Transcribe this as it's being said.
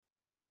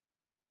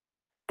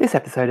This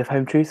episode of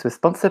Home Truths was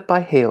sponsored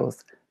by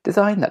Heels,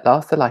 design that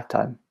lasts a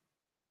lifetime.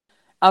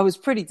 I was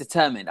pretty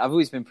determined. I've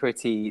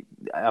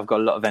got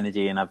a lot of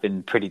energy and I've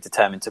been pretty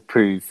determined to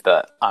prove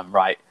that I'm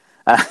right.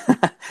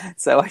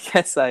 So I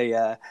guess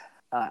I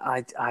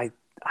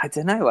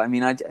don't know. I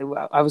mean,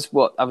 I was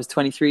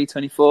 23,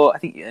 24. I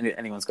think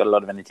anyone's got a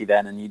lot of energy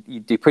then, and you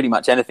do pretty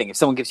much anything. If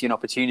someone gives you an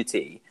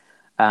opportunity,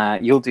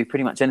 you'll do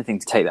pretty much anything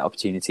to take that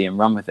opportunity and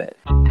run with it.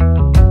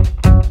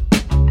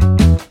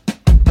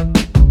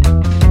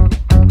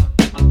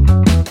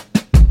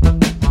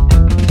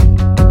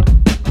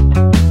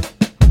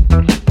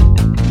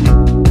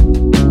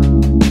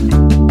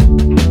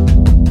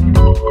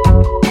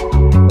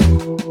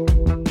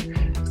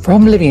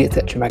 From Living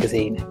Etc.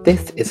 magazine,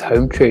 this is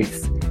Home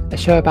Truths, a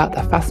show about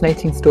the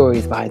fascinating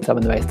stories behind some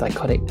of the most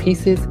iconic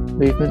pieces,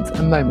 movements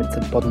and moments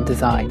of modern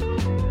design,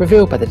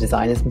 revealed by the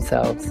designers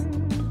themselves.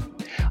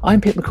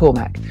 I'm Pip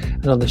McCormack,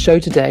 and on the show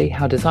today,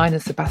 how designer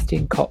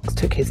Sebastian Cox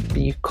took his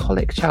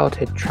bucolic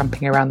childhood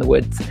tramping around the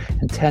woods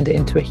and turned it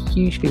into a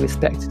hugely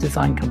respected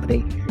design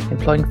company,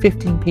 employing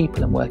 15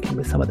 people and working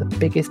with some of the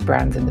biggest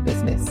brands in the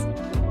business.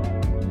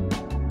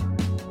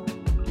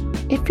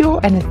 If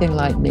you're anything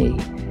like me,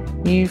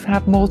 you've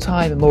had more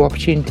time and more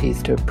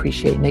opportunities to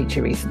appreciate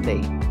nature recently.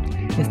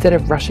 Instead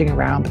of rushing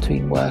around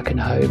between work and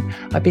home,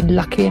 I've been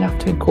lucky enough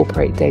to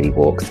incorporate daily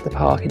walks to the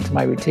park into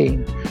my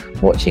routine,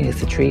 watching as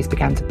the trees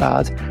began to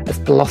bud, as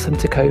blossom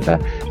took over,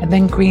 and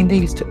then green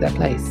leaves took their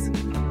place.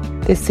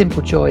 This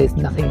simple joy is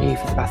nothing new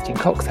for Sebastian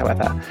Cox,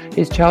 however.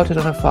 His childhood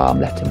on a farm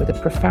left him with a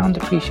profound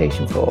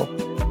appreciation for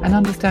and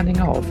understanding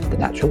of the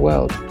natural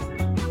world.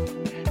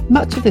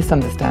 Much of this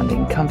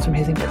understanding comes from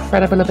his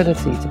incredible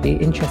ability to be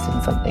interested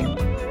in something,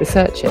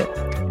 research it,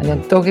 and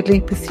then doggedly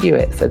pursue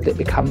it so that it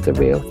becomes a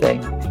real thing.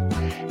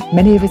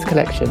 Many of his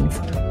collections,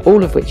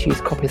 all of which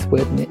use coppice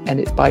wood and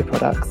its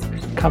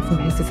byproducts, come from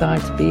his desire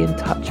to be in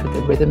touch with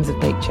the rhythms of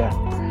nature,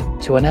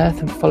 to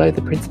unearth and follow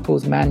the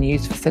principles man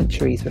used for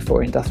centuries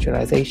before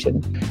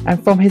industrialisation,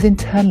 and from his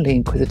internally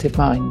inquisitive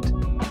mind.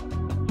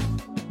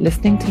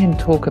 Listening to him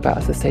talk about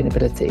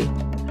sustainability,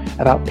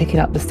 about picking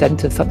up the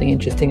scent of something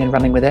interesting and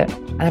running with it,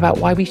 and about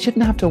why we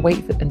shouldn't have to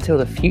wait until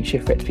the future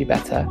for it to be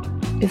better,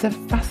 is a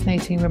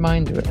fascinating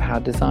reminder of how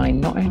design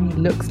not only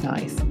looks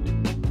nice,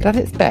 but at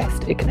its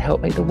best it can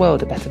help make the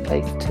world a better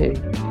place too.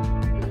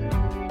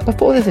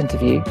 Before this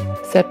interview,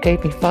 Seb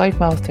gave me 5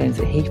 milestones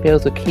that he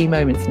feels were key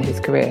moments in his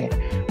career,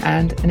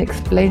 and in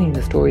explaining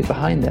the stories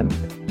behind them,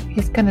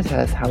 he's going to tell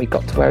us how he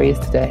got to where he is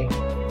today,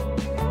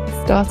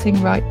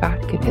 starting right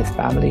back in his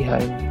family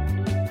home.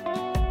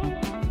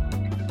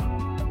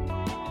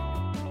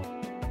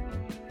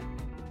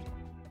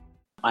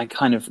 I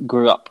kind of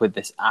grew up with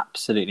this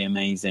absolutely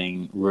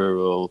amazing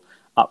rural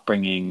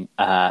upbringing,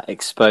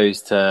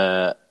 exposed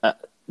to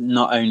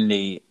not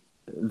only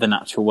the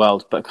natural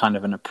world, but kind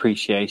of an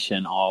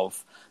appreciation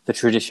of the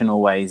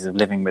traditional ways of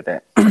living with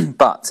it.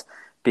 But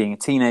being a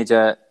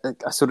teenager,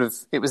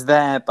 it was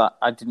there, but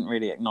I didn't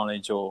really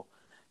acknowledge or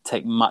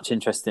take much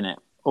interest in it.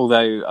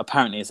 Although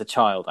apparently as a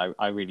child,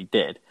 I really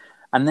did.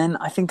 And then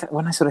I think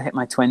when I sort of hit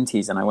my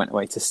 20s and I went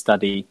away to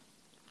study,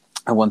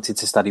 I wanted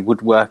to study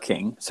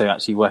woodworking, so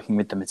actually working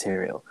with the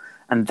material.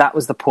 And that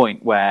was the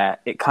point where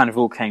it kind of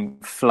all came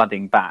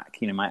flooding back,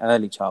 my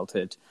early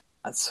childhood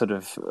sort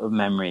of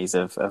memories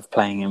of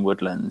playing in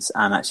woodlands,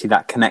 and actually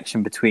that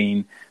connection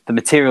between the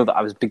material that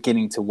I was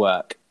beginning to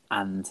work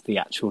and the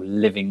actual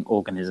living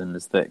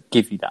organisms that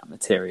give you that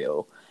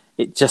material.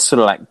 It just sort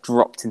of like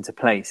dropped into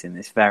place in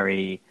this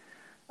very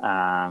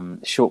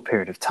short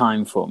period of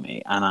time for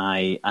me, and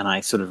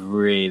I sort of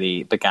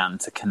really began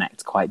to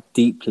connect quite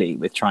deeply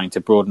with trying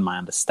to broaden my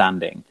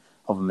understanding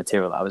of a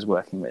material that I was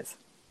working with.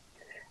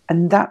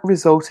 And that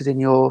resulted in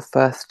your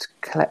first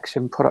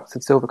collection, Products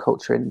of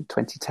Silviculture, in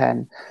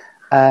 2010.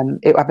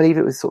 I believe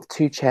it was sort of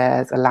 2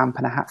 chairs, a lamp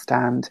and a hat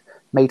stand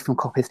made from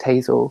coppiced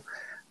hazel.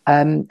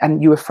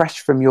 And you were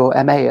fresh from your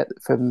MA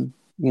from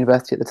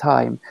university at the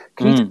time.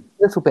 Can you talk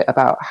a little bit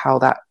about how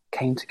that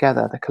came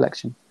together, the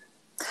collection?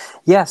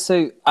 Yeah,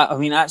 so, I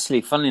mean,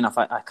 actually, funnily enough,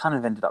 I kind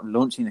of ended up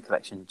launching the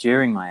collection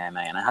during my MA,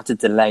 and I had to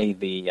delay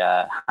the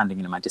handing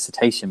in of my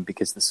dissertation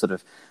because the sort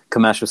of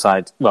commercial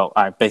side, well,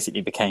 I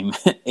basically became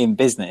in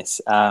business.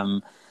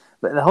 But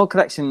the whole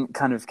collection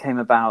kind of came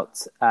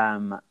about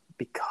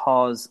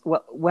because,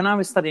 well, when I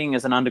was studying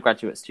as an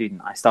undergraduate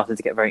student, I started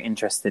to get very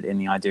interested in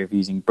the idea of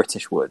using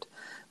British wood.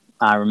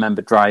 I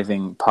remember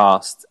driving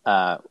past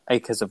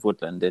acres of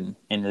woodland in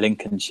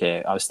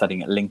Lincolnshire. I was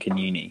studying at Lincoln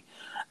Uni.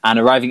 And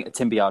arriving at a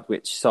timber yard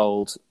which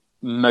sold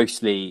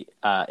mostly,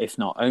 if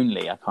not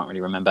only, I can't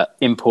really remember,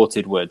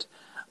 imported wood.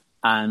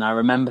 And I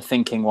remember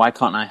thinking, why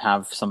can't I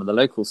have some of the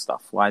local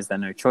stuff? Why is there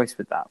no choice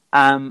with that?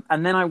 And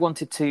then I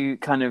wanted to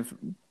kind of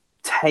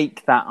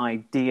take that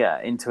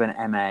idea into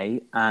an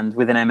MA. And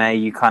with an MA,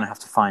 you kind of have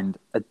to find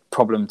a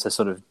problem to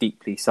sort of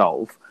deeply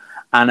solve.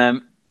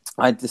 And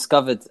I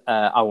discovered,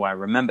 I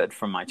remembered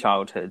from my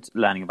childhood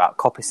learning about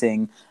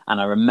coppicing, and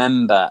I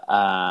remember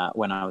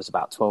when I was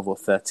about 12 or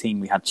 13,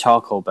 we had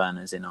charcoal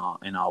burners in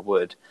our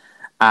wood,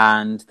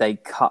 and they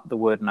cut the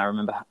wood. And I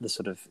remember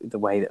the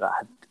way that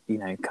had,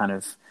 kind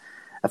of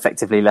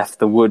effectively left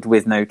the wood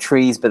with no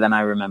trees. But then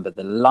I remember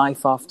the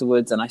life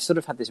afterwards, and I sort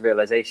of had this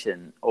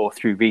realization, or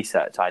through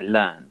research, I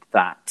learned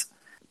that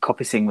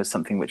coppicing was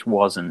something which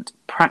wasn't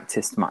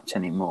practiced much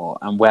anymore.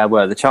 And where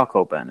were the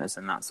charcoal burners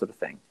and that sort of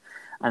thing?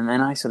 And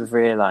then I sort of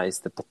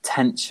realized the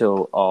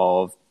potential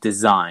of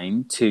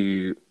design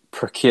to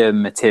procure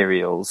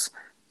materials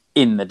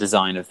in the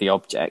design of the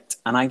object.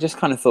 And I just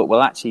kind of thought,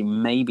 well, actually,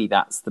 maybe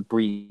that's the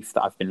brief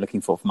that I've been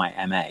looking for my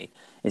MA,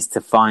 is to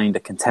find a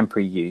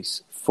contemporary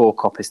use for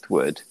coppiced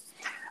wood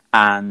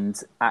and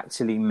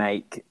actually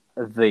make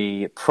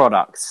the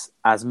products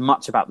as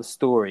much about the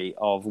story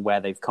of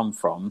where they've come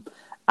from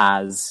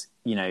as,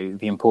 the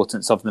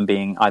importance of them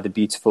being either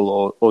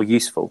beautiful or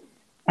useful.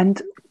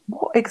 And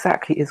what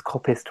exactly is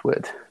coppiced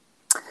wood?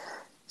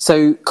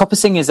 So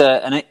coppicing is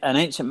an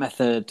ancient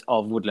method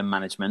of woodland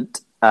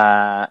management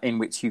in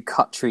which you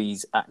cut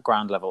trees at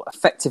ground level.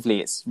 Effectively,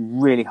 it's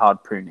really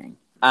hard pruning.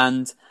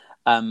 And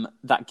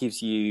that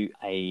gives you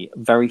a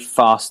very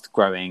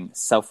fast-growing,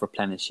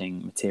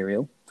 self-replenishing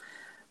material.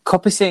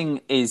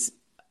 Coppicing is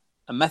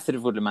a method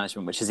of woodland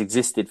management which has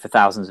existed for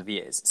thousands of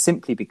years,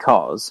 simply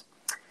because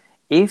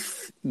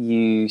if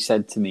you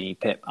said to me,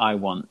 Pip, I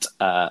want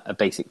a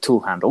basic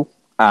tool handle,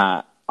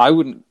 I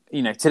wouldn't,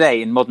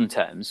 today in modern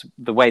terms,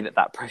 the way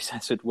that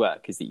process would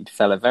work is that you'd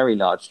fell a very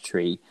large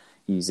tree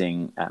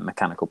using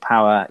mechanical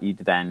power. You'd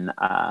then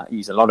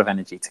use a lot of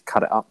energy to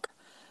cut it up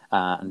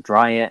and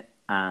dry it,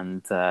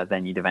 and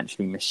then you'd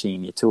eventually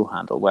machine your tool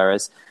handle.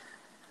 Whereas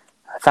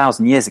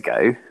 1,000 years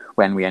ago,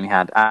 when we only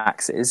had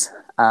axes,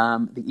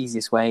 the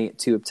easiest way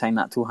to obtain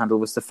that tool handle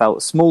was to fell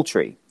a small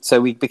tree.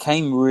 So we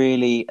became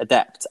really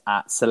adept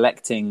at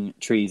selecting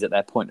trees at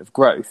their point of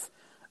growth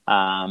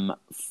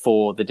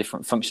for the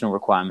different functional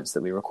requirements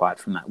that we required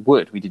from that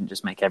wood. We didn't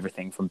just make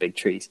everything from big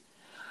trees.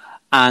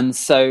 And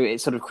so it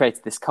sort of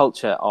created this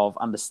culture of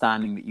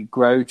understanding that you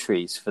grow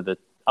trees for the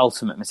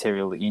ultimate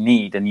material that you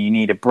need, and you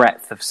need a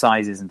breadth of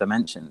sizes and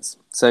dimensions.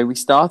 So we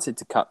started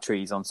to cut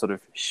trees on sort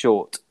of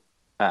short,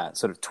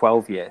 sort of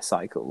 12-year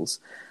cycles,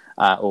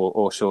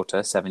 or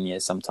shorter, 7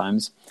 years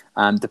sometimes,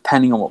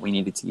 depending on what we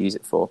needed to use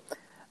it for.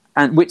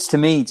 And which to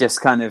me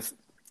just kind of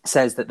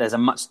says that there's a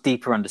much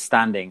deeper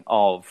understanding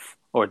of,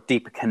 or a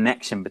deeper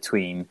connection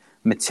between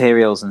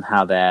materials and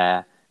how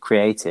they're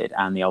created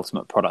and the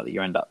ultimate product that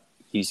you end up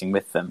using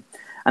with them.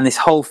 And this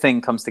whole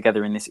thing comes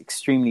together in this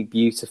extremely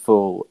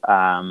beautiful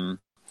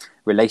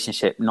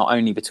relationship, not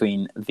only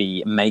between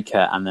the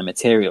maker and the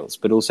materials,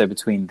 but also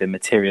between the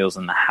materials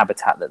and the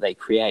habitat that they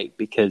create.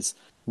 Because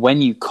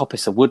when you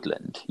coppice a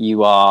woodland,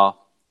 you are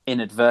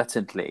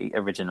inadvertently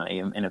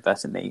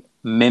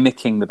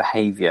mimicking the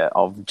behavior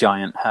of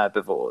giant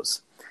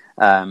herbivores.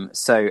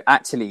 So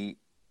actually,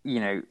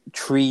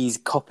 trees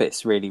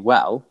coppice really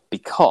well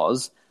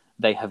because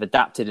they have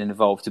adapted and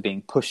evolved to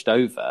being pushed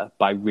over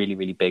by really,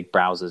 really big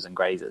browsers and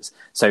grazers.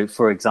 So,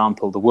 for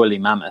example, the woolly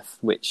mammoth,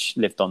 which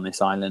lived on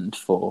this island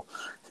for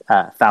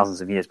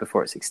thousands of years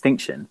before its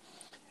extinction,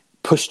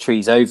 pushed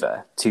trees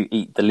over to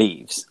eat the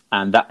leaves.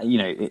 And that,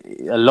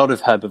 a lot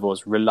of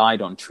herbivores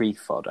relied on tree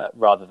fodder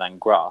rather than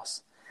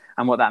grass.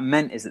 And what that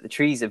meant is that the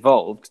trees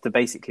evolved to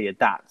basically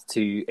adapt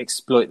to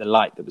exploit the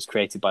light that was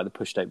created by the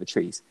pushed over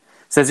trees.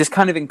 So there's this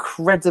kind of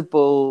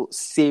incredible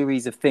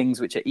series of things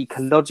which are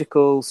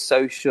ecological,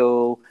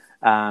 social,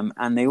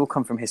 and they all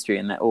come from history,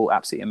 and they're all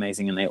absolutely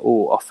amazing, and they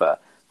all offer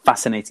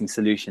fascinating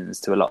solutions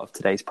to a lot of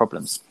today's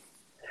problems.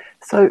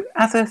 So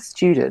as a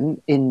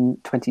student in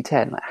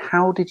 2010,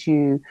 how did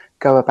you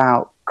go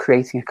about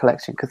creating a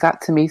collection? Because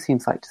that to me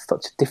seems like just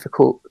such a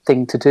difficult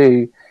thing to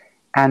do.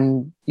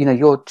 And,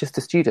 you're just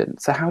a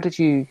student. So how did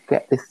you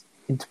get this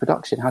into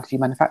production? How did you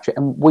manufacture it?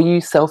 And were you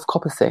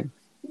self-coppicing?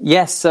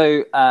 Yes.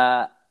 So,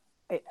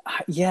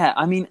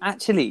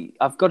 actually,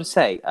 I've got to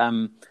say,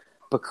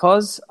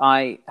 because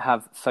I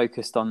have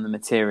focused on the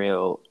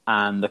material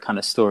and the kind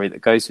of story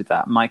that goes with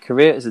that, my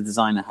career as a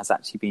designer has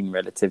actually been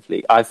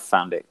I've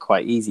found it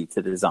quite easy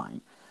to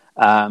design.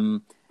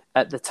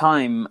 At the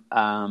time,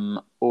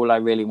 all I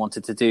really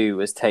wanted to do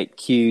was take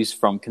cues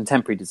from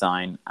contemporary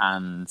design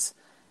and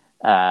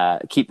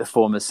keep the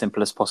form as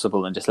simple as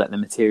possible and just let the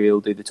material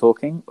do the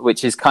talking,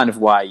 which is kind of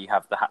why you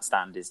have the hat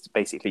stand is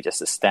basically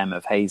just a stem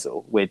of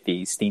hazel with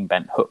these steam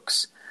bent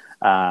hooks,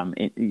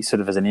 sort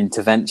of as an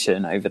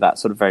intervention over that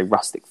sort of very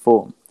rustic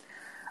form.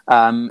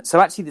 So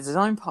actually the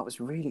design part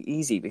was really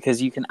easy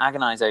because you can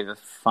agonize over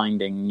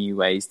finding new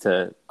ways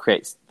to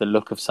create the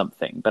look of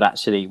something. But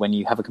actually when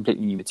you have a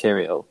completely new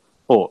material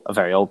or a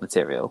very old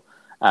material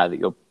that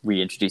you're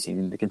reintroducing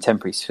in the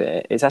contemporary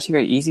sphere, it's actually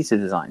very easy to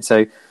design.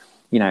 So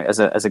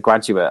as a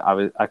graduate,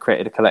 I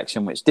created a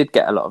collection which did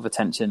get a lot of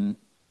attention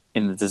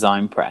in the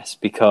design press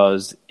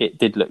because it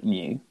did look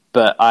new.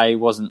 But I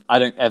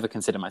don't ever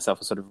consider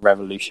myself a sort of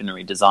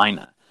revolutionary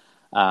designer.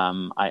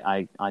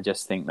 I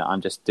just think that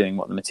I'm just doing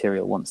what the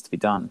material wants to be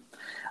done.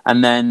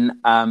 And then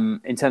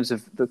in terms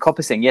of the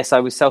coppicing, yes, I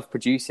was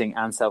self-producing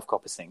and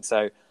self-coppicing.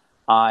 So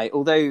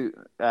although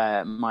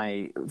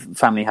my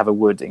family have a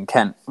wood in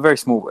Kent, very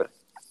small wood,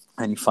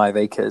 only 5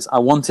 acres. I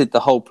wanted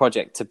the whole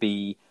project to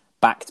be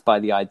backed by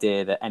the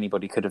idea that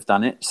anybody could have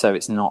done it. So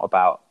it's not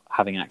about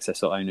having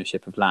access or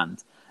ownership of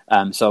land.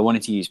 So I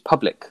wanted to use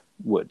public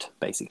wood,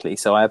 basically.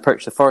 So I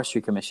approached the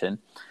Forestry Commission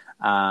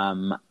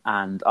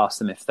and asked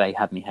them if they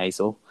had any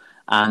hazel.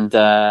 And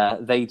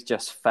they'd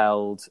just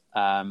felled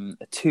a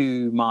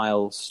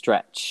 2-mile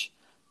stretch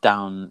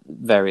down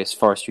various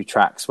forestry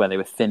tracks where they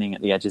were thinning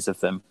at the edges of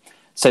them.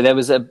 So there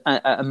was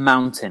a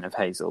mountain of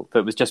hazel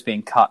that was just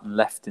being cut and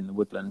left in the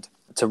woodland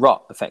to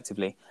rot,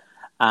 effectively.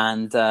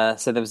 And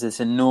so there was this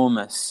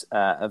enormous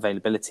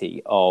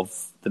availability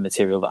of the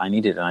material that I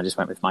needed, and I just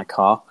went with my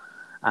car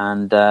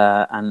and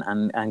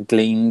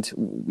gleaned,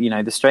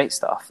 the straight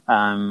stuff.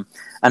 And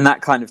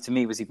that kind of, to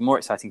me, was even more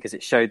exciting because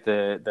it showed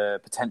the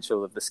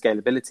potential of the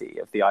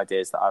scalability of the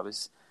ideas that I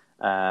was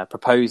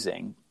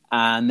proposing.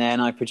 And then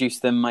I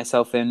produced them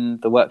myself in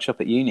the workshop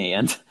at uni.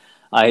 And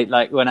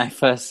when I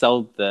first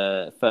sold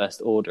the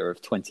first order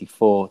of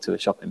 24 to a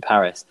shop in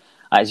Paris,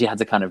 I actually had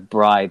to kind of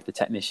bribe the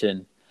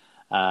technician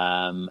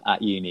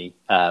at uni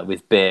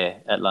with beer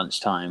at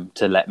lunchtime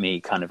to let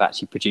me kind of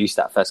actually produce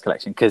that first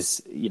collection,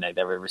 because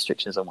there were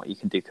restrictions on what you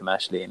can do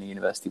commercially in a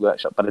university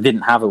workshop, but I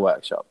didn't have a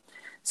workshop,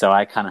 so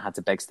I kind of had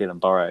to beg, steal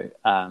and borrow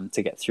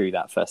to get through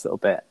that first little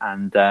bit,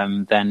 and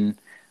then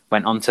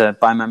went on to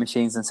buy my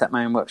machines and set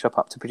my own workshop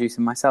up to produce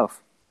them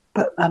myself.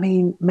 But I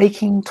mean,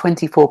 making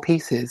 24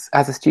 pieces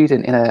as a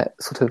student in a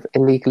sort of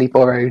illegally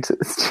borrowed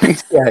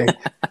studio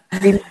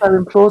seems so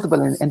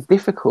implausible and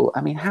difficult.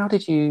 I mean, how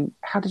did you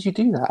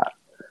do that?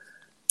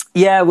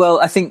 Yeah, well,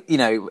 I think,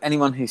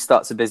 anyone who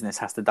starts a business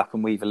has to duck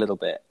and weave a little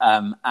bit.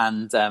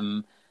 And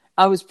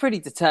I was pretty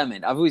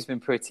determined. I've always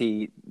been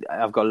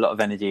I've got a lot of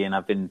energy, and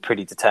I've been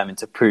pretty determined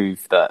to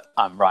prove that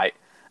I'm right.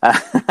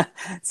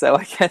 So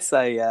I guess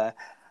I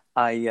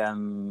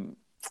don't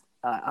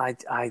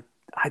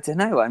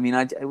know. I mean,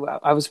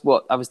 I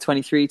was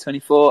 23,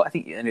 24. I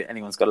think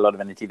anyone's got a lot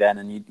of energy then,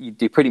 and you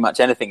do pretty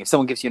much anything. If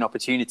someone gives you an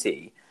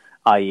opportunity,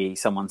 i.e.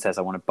 someone says,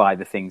 I want to buy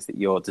the things that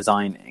you're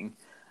designing,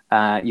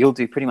 you'll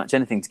do pretty much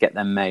anything to get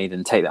them made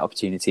and take that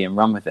opportunity and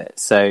run with it.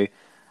 So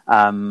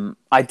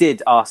I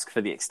did ask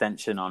for the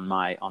extension on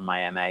my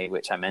MA,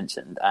 which I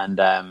mentioned, and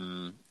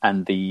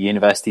the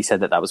university said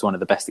that was one of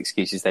the best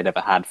excuses they'd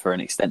ever had for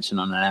an extension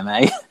on an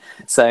MA.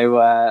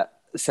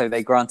 So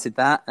they granted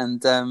that,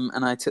 and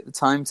I took the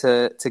time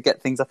to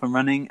get things up and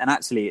running. And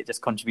actually, it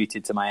just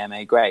contributed to my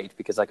MA grade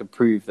because I could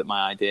prove that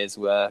my ideas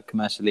were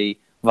commercially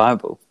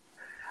viable.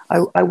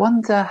 I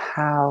wonder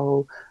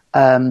how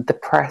the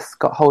press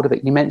got hold of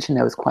it. You mentioned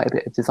there was quite a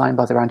bit of design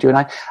buzz around you,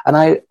 and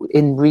I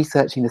in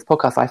researching this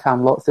podcast, I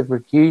found lots of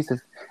reviews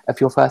of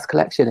your first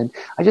collection, and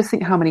I just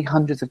think how many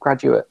hundreds of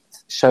graduates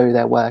show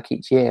their work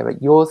each year.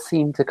 Yours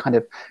seemed to kind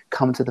of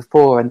come to the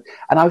fore, and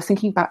I was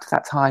thinking back to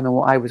that time and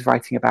what I was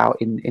writing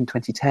about in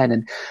 2010,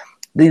 and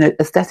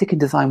aesthetic and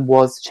design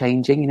was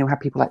changing. We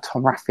had people like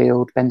Tom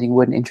Rathfield bending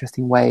wood in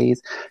interesting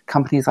ways.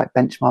 Companies like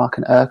Benchmark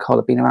and Urkel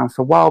have been around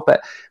for a while,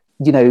 but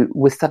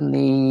was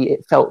suddenly,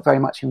 it felt very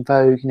much in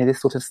vogue, this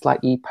sort of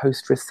slightly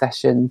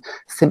post-recession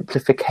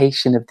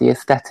simplification of the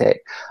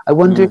aesthetic. I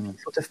wonder if you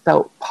sort of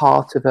felt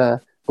part of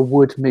a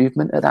wood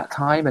movement at that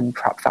time, and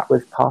perhaps that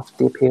was part of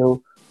the appeal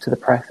to the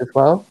press as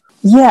well.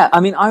 Yeah,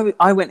 I mean,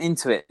 I went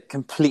into it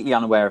completely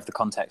unaware of the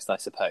context, I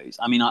suppose.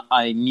 I mean,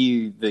 I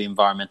knew the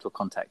environmental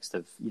context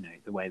of,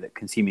 the way that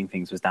consuming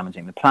things was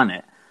damaging the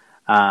planet.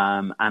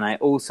 And I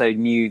also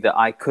knew that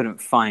I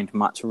couldn't find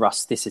much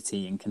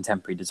rusticity in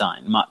contemporary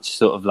design, much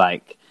sort of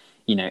like,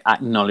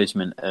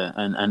 acknowledgement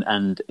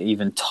and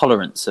even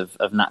tolerance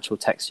of natural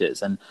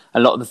textures. And a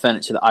lot of the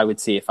furniture that I would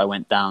see if I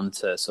went down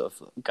to sort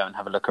of go and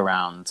have a look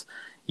around,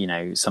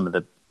 some of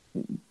the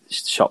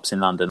shops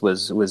in London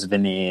was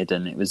veneered,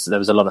 and there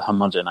was a lot of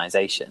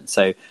homogenization.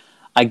 So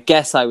I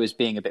guess I was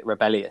being a bit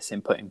rebellious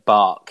in putting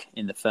bark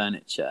in the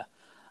furniture.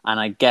 And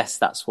I guess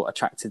that's what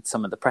attracted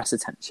some of the press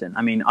attention.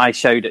 I mean, I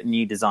showed at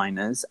New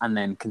Designers and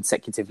then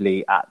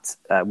consecutively at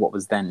what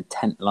was then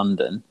Tent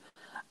London.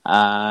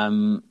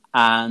 And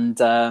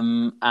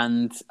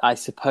I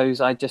suppose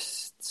I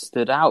just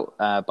stood out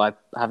by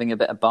having a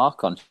bit of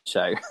bark on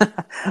show.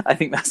 I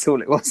think that's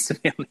all it was, to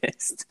be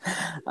honest.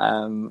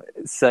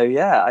 So,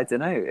 yeah, I don't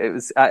know. It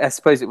was. I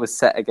suppose it was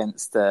set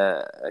against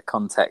a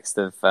context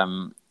of,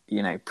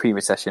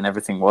 pre-recession.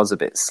 Everything was a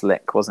bit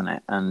slick, wasn't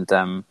it? And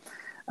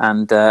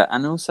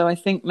also, I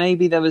think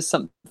maybe there was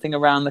something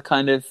around the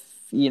kind of,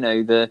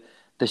 the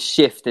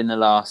shift in the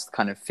last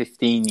kind of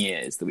 15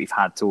 years that we've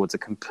had towards a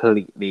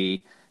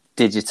completely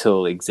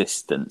digital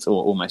existence,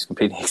 or almost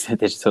completely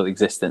digital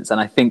existence.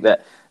 And I think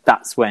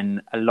that's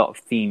when a lot of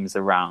themes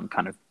around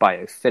kind of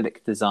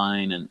biophilic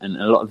design and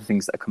a lot of the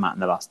things that have come out in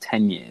the last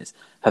 10 years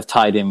have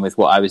tied in with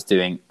what I was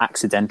doing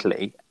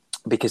accidentally,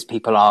 because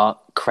people are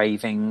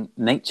craving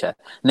nature.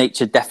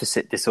 Nature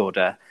deficit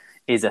disorder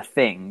is a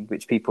thing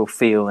which people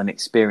feel and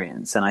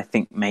experience, and I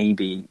think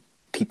maybe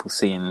people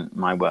see in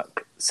my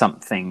work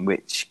something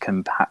which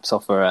can perhaps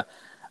offer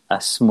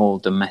a small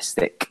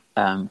domestic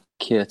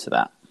cure to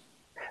that.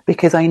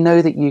 Because I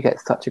know that you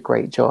get such a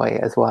great joy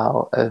as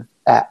well of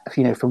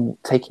from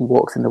taking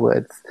walks in the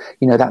woods,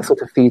 that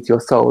sort of feeds your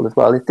soul as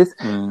well. Is this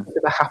sort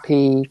of a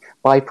happy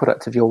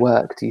byproduct of your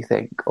work, do you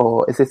think?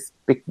 Or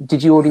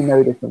did you already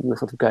know this when you were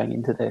sort of going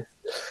into this?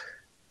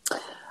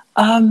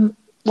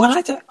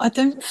 Well, I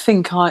don't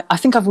think I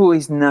think I've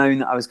always known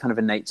that I was kind of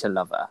a nature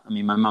lover. I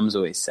mean, my mum's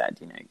always said,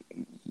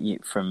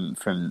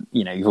 from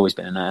you've always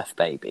been an earth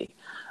baby.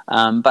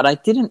 But I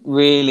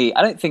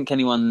don't think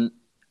anyone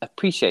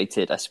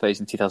appreciated, I suppose,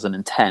 in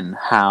 2010,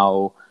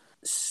 how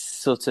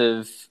sort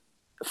of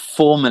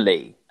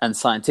formally and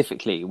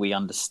scientifically we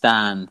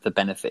understand the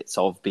benefits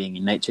of being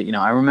in nature.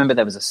 I remember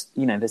there's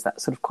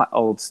that sort of quite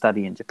old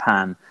study in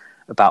Japan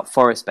about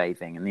forest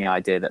bathing and the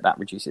idea that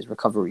reduces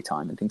recovery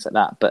time and things like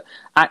that. But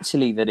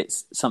actually that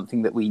it's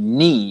something that we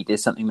need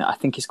is something that I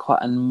think is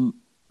quite a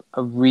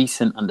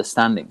recent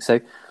understanding.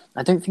 So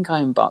I don't think I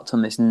embarked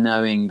on this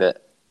knowing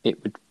that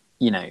it would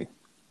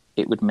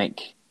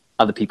make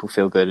other people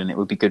feel good and it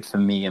would be good for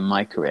me and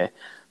my career.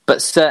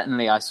 But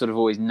certainly I sort of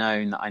always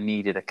known that I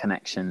needed a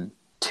connection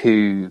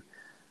to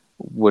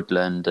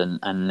woodland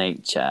and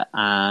nature.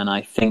 And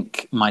I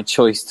think my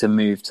choice to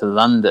move to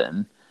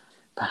London,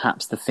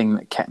 perhaps the thing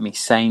that kept me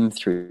sane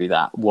through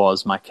that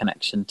was my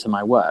connection to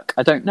my work.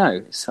 I don't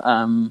know.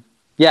 I'm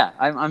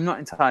not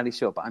entirely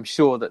sure, but I'm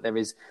sure that there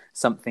is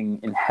something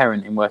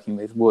inherent in working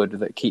with wood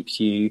that keeps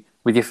you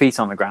with your feet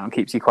on the ground,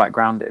 keeps you quite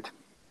grounded.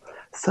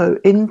 So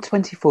in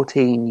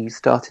 2014, you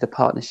started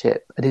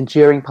an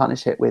enduring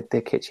partnership with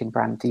the kitchen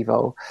brand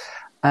Devol.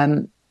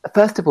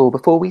 First of all,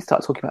 before we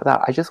start talking about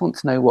that, I just want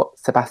to know what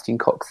Sebastian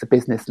Cox, the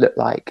business, looked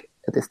like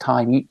at this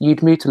time.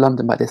 You'd moved to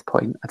London by this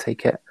point, I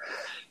take it.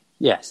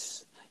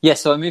 Yes.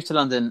 So I moved to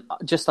London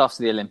just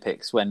after the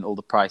Olympics when all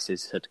the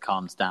prices had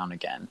calmed down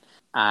again.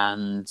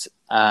 And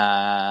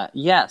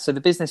so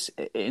the business,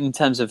 in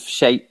terms of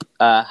shape,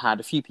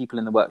 had a few people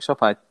in the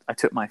workshop. I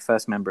took my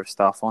first member of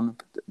staff on,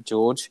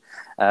 George,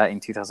 in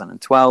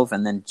 2012,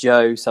 and then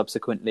Joe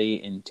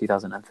subsequently in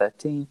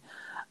 2013.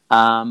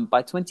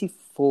 By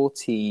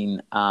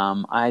 2014,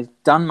 I'd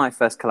done my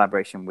first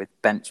collaboration with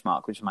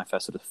Benchmark, which was my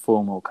first sort of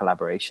formal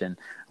collaboration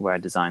where I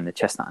designed the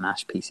chestnut and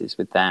ash pieces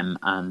with them.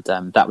 And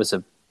that was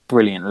a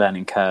brilliant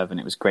learning curve,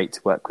 and it was great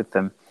to work with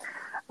them.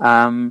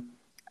 I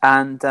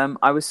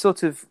was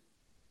sort of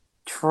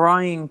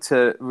trying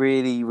to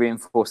really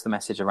reinforce the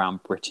message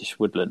around British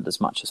woodland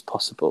as much as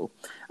possible.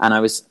 And I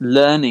was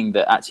learning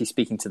that actually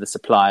speaking to the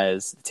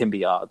suppliers, the timber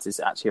yards, is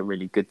actually a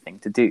really good thing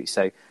to do.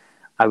 So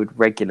I would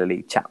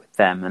regularly chat with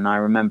them. And I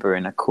remember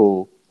in a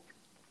call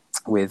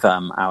with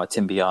our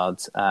timber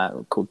yards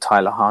called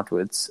Tyler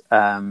Hardwoods,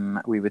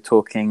 we were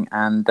talking,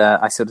 and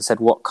I sort of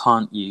said, what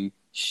can't you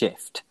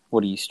shift?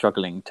 What are you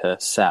struggling to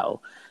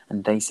sell?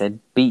 And they said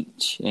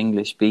beech,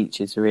 English beech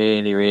is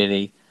really,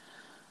 really,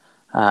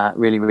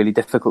 really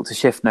difficult to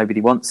shift. Nobody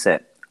wants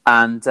it.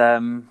 And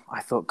I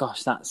thought,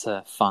 gosh, that's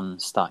a fun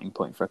starting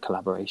point for a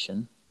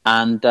collaboration.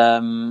 And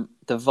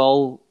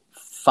Devol,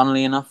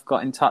 funnily enough,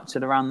 got in touch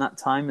at around that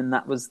time. And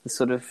that was the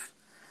sort of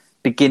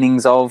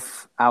beginnings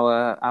of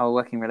our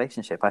working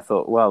relationship. I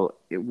thought, well,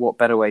 what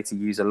better way to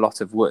use a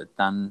lot of wood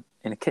than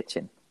in a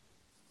kitchen?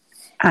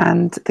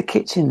 And the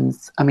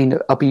kitchens, I mean,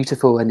 are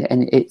beautiful, and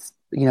it's,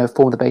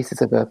 form the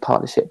basis of a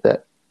partnership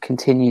that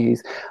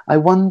continues. I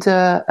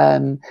wonder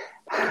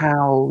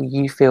how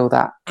you feel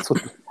that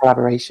sort of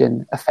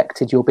collaboration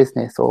affected your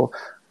business, or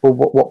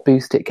what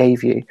boost it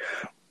gave you.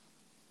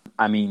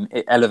 I mean,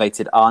 it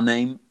elevated our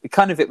name.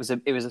 It was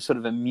a sort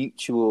of a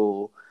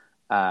mutual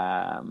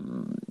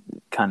kind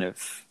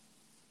of,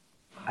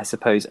 I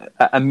suppose,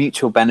 a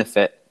mutual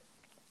benefit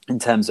in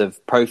terms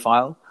of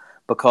profile.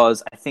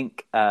 Because I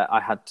think I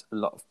had a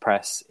lot of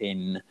press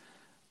in,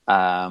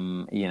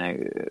 kind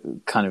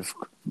of,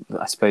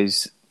 I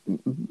suppose,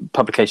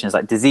 publications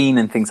like Dezeen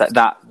and things like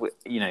that,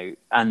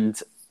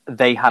 and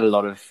they had a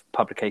lot of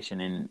publication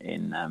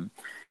in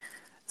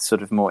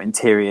sort of more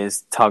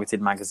interiors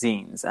targeted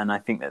magazines. And I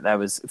think that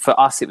for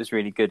us, it was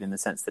really good in the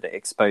sense that it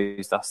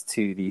exposed us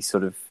to these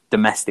sort of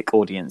domestic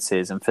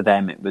audiences. And for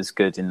them, it was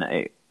good in that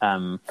it,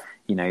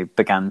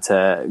 began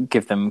to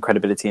give them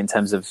credibility in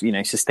terms of,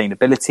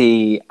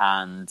 sustainability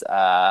and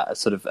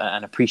sort of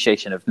an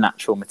appreciation of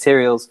natural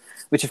materials,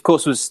 which of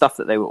course was stuff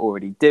that they were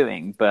already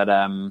doing. But,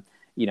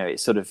 it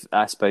sort of,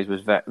 I suppose,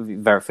 was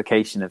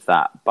verification of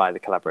that by the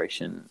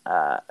collaboration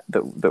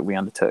that we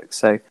undertook.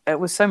 So it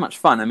was so much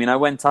fun. I mean, I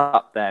went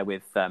up there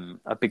with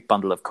a big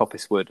bundle of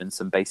coppice wood and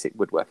some basic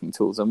woodworking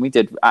tools, and we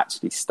did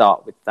actually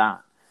start with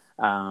that.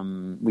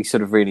 We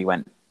sort of really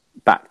went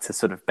back to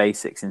sort of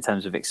basics in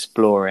terms of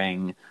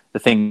exploring the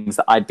things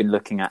that I'd been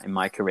looking at in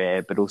my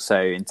career, but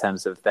also in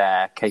terms of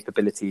their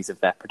capabilities of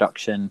their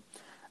production.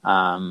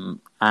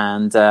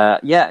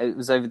 It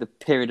was over the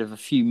period of a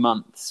few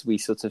months we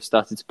sort of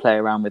started to play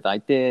around with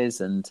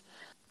ideas, and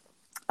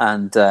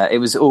it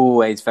was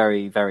always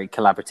very, very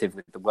collaborative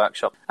with the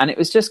workshop, and it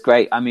was just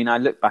great. I mean, I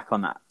look back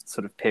on that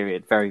sort of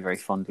period very, very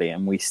fondly,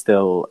 and we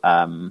still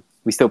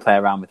play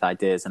around with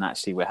ideas, and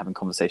actually we're having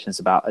conversations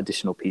about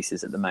additional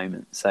pieces at the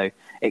moment. So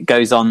it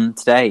goes on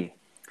today.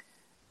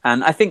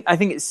 And I think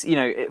it's,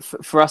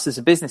 for us as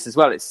a business as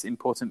well, it's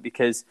important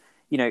because,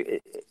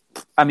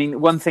 I mean,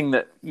 one thing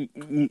that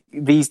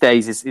these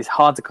days is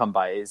hard to come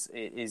by is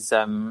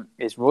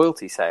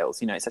royalty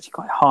sales. It's actually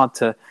quite hard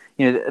to,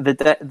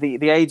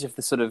 the age of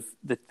the sort of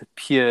the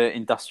pure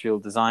industrial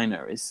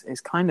designer is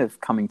kind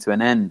of coming to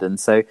an end, and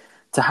so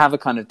to have a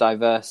kind of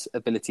diverse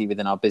ability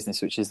within our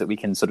business, which is that we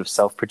can sort of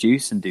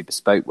self-produce and do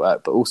bespoke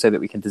work, but also that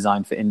we can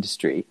design for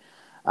industry,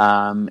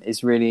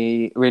 is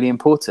really, really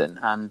important.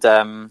 And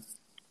the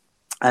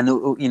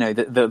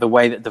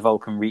way that Devol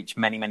can reach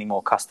many, many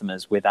more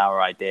customers with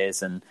our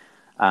ideas and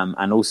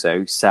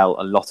also sell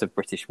a lot of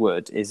British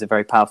wood is a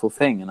very powerful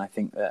thing. And I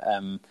think that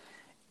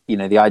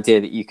the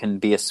idea that you can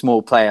be a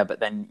small player but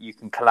then you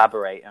can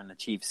collaborate and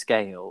achieve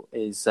scale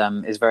is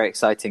very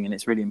exciting, and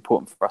it's really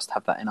important for us to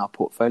have that in our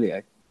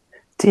portfolio.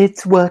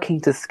 Did working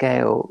to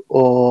scale,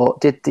 or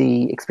did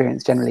the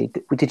experience generally,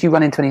 did you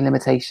run into any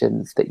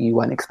limitations that you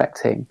weren't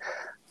expecting?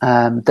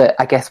 That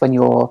I guess when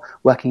you're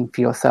working for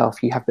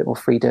yourself, you have a bit more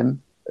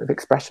freedom of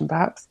expression,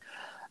 perhaps?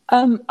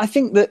 I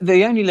think that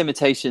the only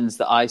limitations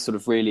that I sort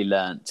of really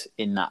learnt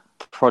in that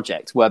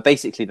project were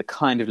basically the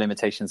kind of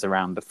limitations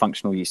around the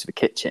functional use of a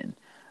kitchen.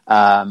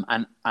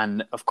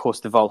 And of course,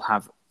 Devol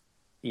have,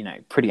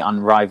 pretty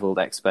unrivaled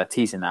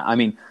expertise in that. I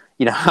mean,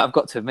 I've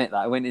got to admit that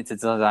I went into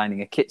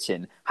designing a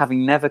kitchen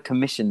having never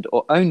commissioned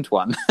or owned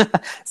one.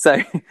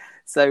 So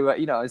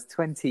I was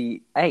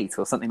 28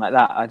 or something like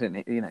that. I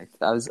don't know,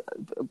 I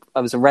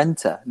was a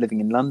renter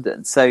living in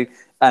London. So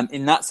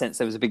in that sense,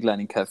 there was a big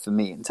learning curve for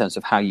me in terms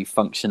of how you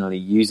functionally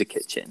use a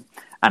kitchen.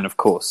 And of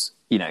course,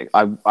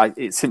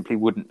 it simply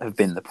wouldn't have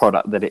been the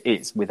product that it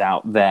is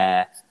without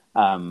their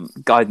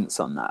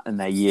guidance on that and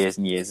their years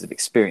and years of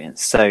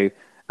experience. So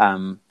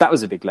that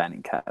was a big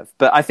learning curve.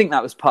 But I think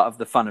that was part of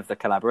the fun of the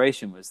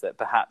collaboration, was that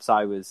perhaps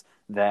I was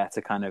there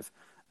to kind of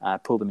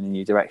pull them in a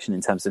new direction in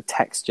terms of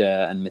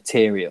texture and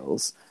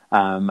materials.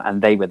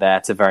 And they were there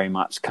to very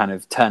much kind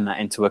of turn that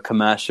into a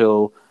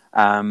commercial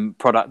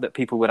product that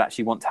people would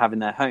actually want to have in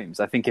their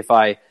homes. I think if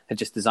I had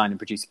just designed and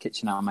produced a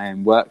kitchen out of my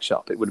own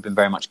workshop, it would have been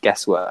very much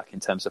guesswork in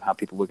terms of how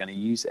people were going to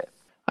use it.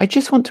 I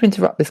just want to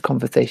interrupt this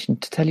conversation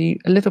to tell you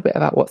a little bit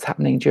about what's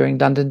happening during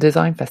London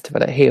Design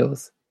Festival at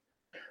Heels.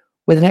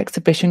 With an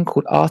exhibition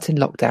called Art in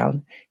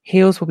Lockdown,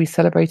 Heels will be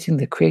celebrating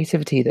the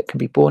creativity that can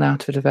be born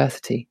out of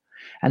adversity,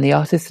 and the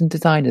artists and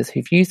designers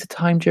who've used the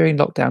time during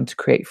lockdown to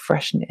create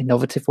fresh and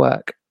innovative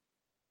work.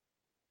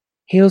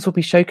 Heels will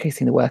be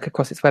showcasing the work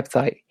across its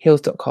website,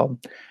 heels.com,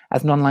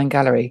 as an online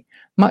gallery,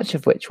 much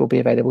of which will be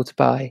available to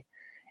buy.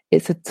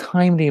 It's a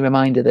timely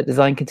reminder that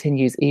design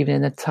continues even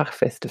in the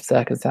toughest of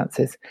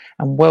circumstances,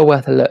 and well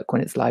worth a look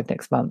when it's live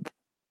next month.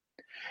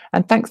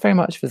 And thanks very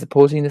much for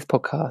supporting this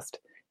podcast.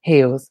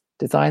 Heels,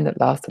 design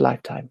that lasts a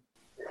lifetime.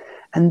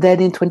 And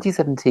then in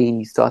 2017,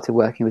 you started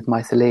working with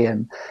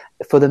Mycelium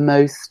for the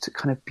most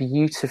kind of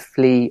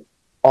beautifully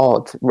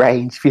odd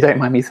range, if you don't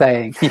mind me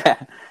saying.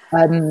 Yeah.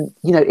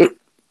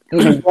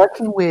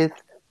 Working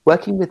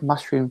with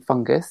mushroom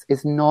fungus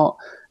is not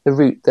the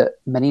route that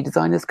many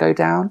designers go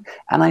down.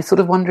 And I sort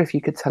of wonder if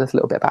you could tell us a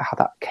little bit about how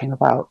that came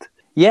about.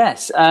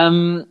 Yes.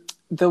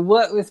 The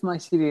work with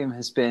Mycelium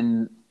has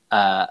been,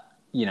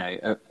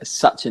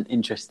 such an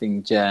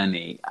interesting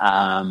journey.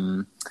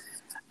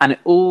 And it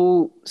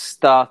all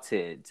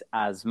started,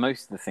 as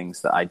most of the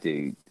things that I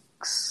do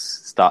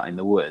start in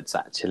the woods,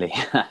 actually.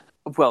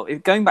 Well,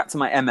 going back to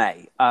my MA,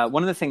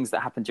 one of the things that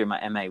happened during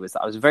my MA was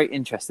that I was very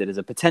interested as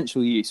a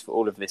potential use for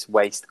all of this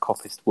waste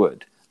coppiced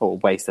wood, or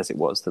waste as it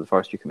was to the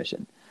Forestry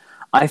Commission.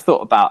 I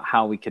thought about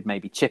how we could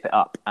maybe chip it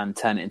up and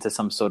turn it into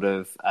some sort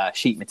of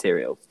sheet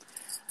material.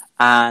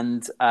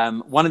 And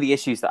one of the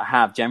issues that I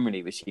have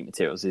generally with sheet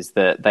materials is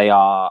that they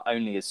are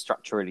only as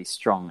structurally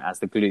strong as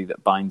the glue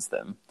that binds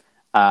them.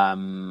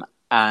 And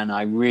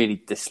I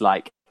really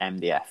dislike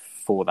MDF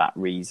for that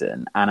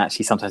reason. And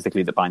actually, sometimes the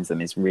glue that binds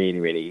them is really,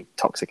 really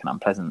toxic and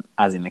unpleasant,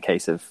 as in the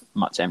case of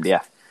much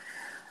MDF.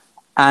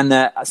 And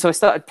so I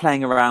started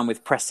playing around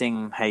with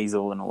pressing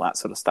hazel and all that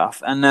sort of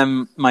stuff.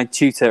 And my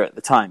tutor at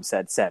the time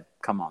said, "Seb,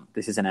 come on,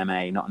 this is an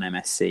MA, not an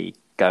MSc.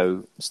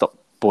 Go stop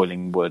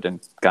boiling wood and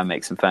go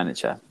make some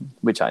furniture,"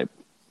 which I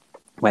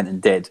went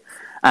and did.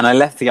 And I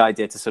left the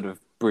idea to sort of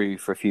brew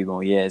for a few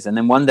more years. And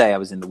then one day I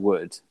was in the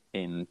wood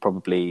in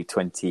probably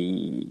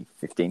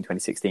 2015,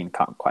 2016,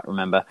 can't quite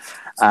remember,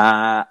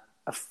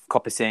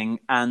 coppicing,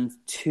 and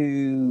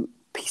two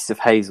pieces of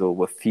hazel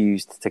were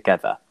fused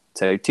together.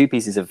 So two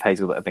pieces of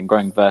hazel that had been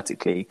growing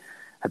vertically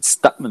had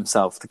stuck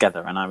themselves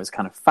together, and I was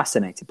kind of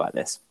fascinated by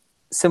this.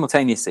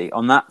 Simultaneously,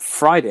 on that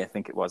Friday, I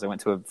think it was, I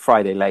went to a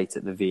Friday late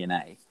at the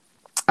V&A,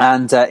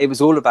 and it was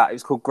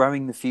called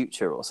Growing the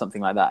Future or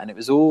something like that, and it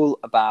was all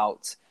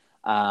about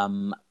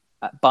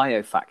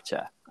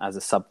biofacture as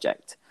a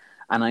subject.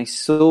 And I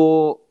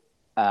saw,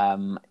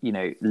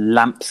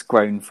 lamps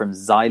grown from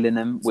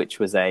xylinum, which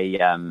was a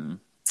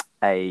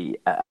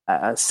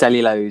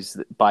cellulose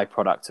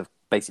byproduct of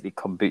basically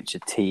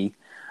kombucha tea.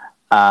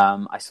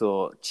 I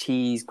saw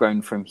cheese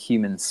grown from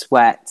human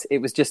sweat. It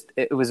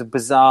was a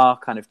bizarre,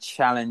 kind of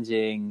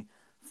challenging,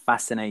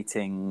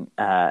 fascinating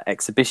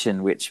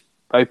exhibition, which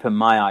opened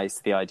my eyes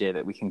to the idea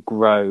that we can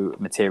grow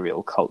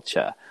material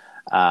culture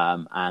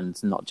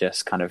and not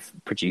just kind of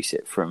produce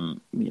it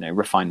from,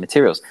 refined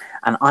materials.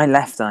 And I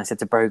left and I said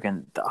to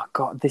Brogan, "Oh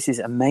God, this is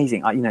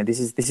amazing! This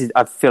is.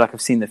 I feel like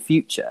I've seen the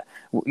future.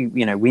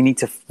 We need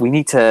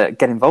to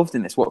get involved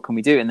in this. What can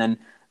we do?" And then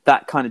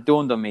that kind of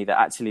dawned on me that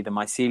actually the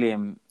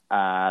mycelium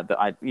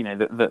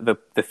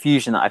the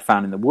fusion that I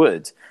found in the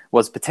wood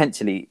was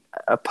potentially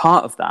a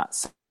part of that.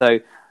 So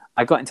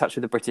I got in touch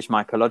with the British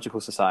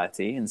Mycological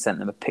Society and sent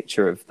them a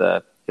picture of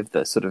the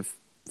sort of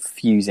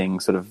fusing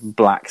sort of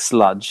black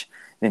sludge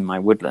in my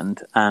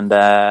woodland, and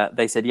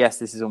they said, yes,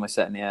 this is almost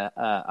certainly a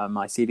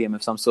mycelium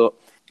of some sort.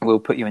 We'll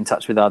put you in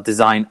touch with our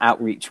design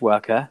outreach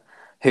worker,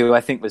 who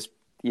I think was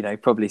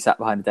probably sat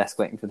behind a desk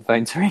waiting for the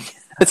phone to ring,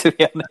 to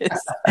be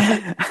honest.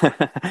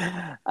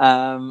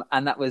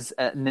 And that was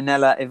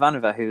Ninela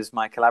Ivanova, who was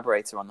my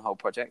collaborator on the whole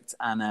project.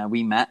 And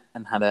we met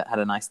and had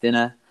a nice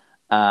dinner.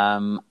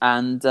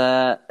 And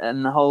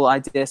the whole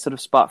idea sort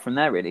of sparked from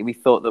there, really. We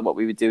thought that what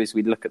we would do is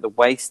we'd look at the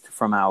waste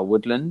from our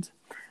woodland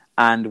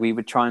and we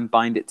would try and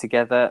bind it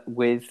together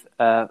with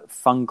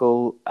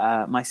fungal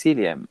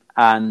mycelium.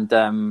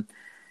 And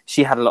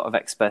she had a lot of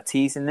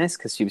expertise in this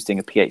because she was doing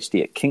a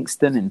PhD at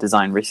Kingston in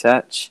design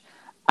research.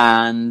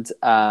 And,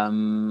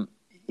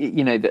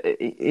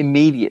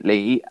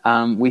 immediately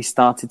we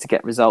started to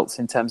get results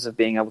in terms of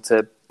being able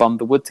to bond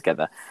the wood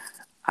together.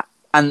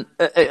 And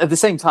at the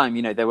same time,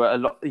 there were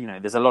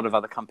there's a lot of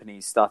other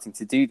companies starting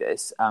to do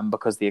this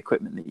because the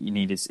equipment that you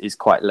need is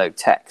quite low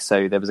tech.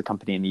 So there was a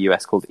company in the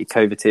US called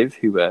Ecovative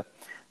who were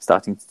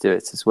starting to do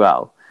it as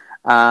well.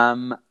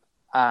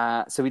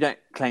 So we don't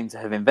claim to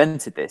have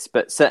invented this,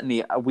 but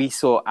certainly we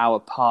saw our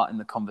part in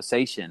the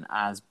conversation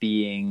as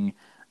being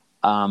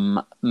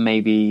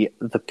maybe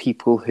the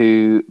people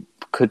who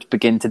could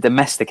begin to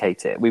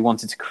domesticate it. We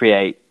wanted to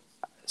create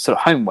sort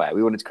of homeware.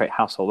 We wanted to create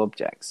household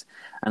objects.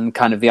 And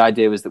kind of the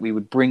idea was that we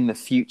would bring the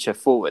future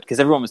forward, because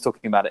everyone was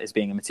talking about it as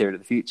being a material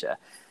of the future.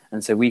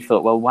 And so we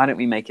thought, well, why don't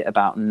we make it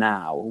about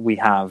now? We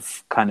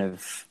have kind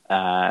of,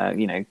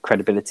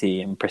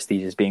 credibility and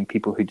prestige as being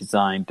people who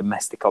design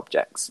domestic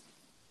objects.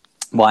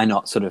 Why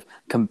not sort of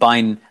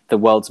combine the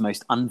world's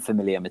most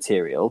unfamiliar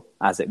material,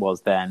 as it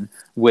was then,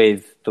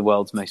 with the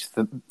world's most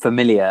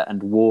familiar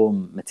and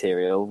warm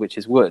material, which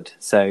is wood?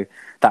 So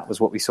that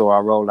was what we saw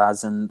our role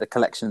as, and the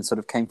collection sort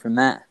of came from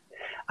there.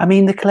 I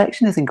mean, the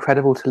collection is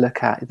incredible to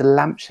look at. The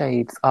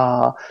lampshades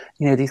are,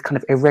 these kind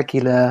of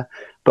irregular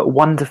but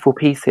wonderful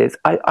pieces.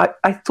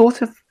 I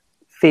sort of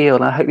feel,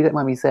 and I hope you don't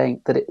mind me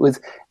saying, that it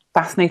was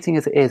fascinating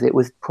as it is. It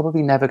was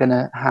probably never going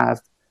to have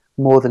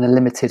more than a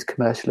limited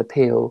commercial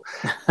appeal.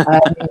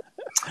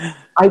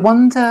 I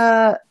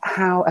wonder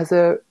how, as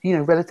a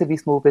relatively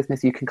small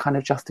business, you can kind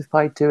of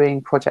justify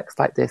doing projects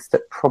like this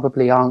that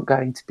probably aren't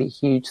going to be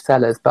huge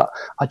sellers, but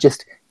are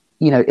just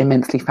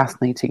immensely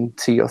fascinating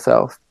to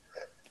yourself.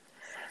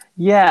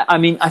 Yeah, I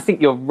mean, I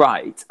think you're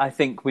right. I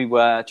think we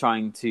were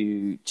trying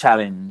to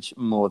challenge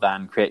more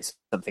than create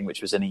something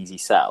which was an easy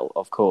sell,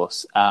 of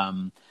course.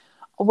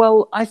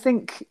 Well, I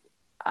think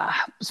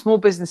small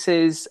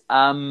businesses,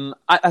 one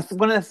of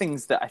the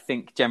things that I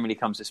think generally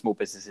comes with small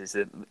businesses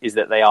is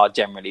that they are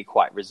generally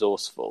quite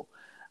resourceful.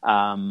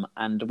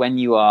 And when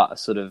you are a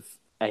sort of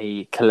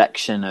a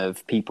collection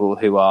of people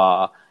who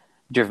are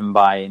driven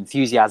by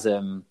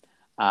enthusiasm,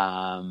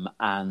 and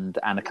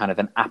a kind of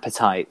an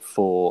appetite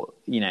for,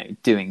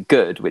 doing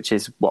good, which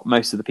is what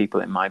most of the people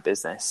in my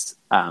business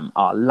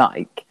are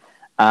like,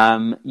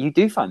 you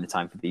do find the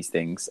time for these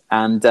things.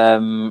 And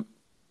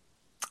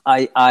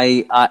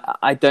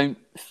I don't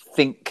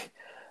think,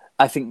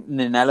 I think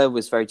Ninela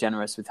was very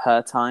generous with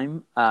her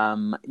time,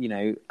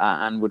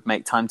 and would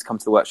make time to come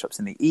to the workshops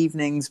in the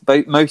evenings.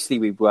 But mostly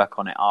we'd work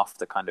on it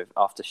after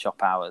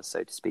shop hours,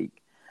 so to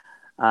speak.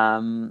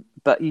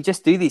 But you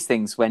just do these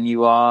things when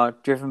you are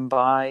driven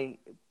by,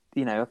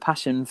 a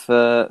passion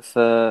for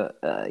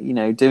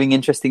doing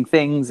interesting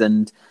things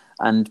and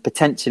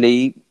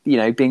potentially,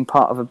 being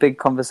part of a big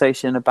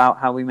conversation about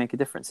how we make a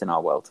difference in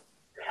our world.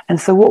 And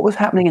so what was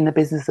happening in the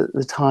business at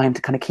the time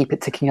to kind of keep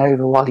it ticking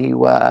over while you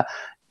were,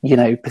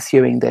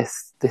 pursuing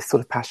this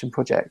sort of passion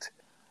project?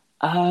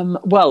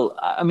 Well,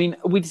 I mean,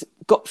 we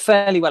got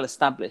fairly well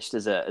established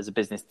as a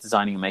business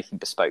designing and making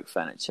bespoke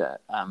furniture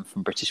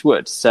from British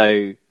wood.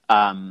 So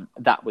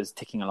that was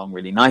ticking along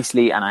really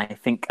nicely. And I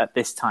think at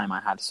this time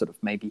I had sort of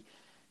maybe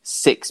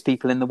 6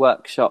 people in the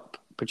workshop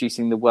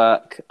producing the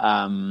work.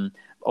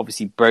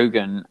 Obviously,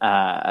 Brogan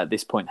at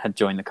this point had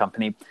joined the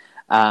company.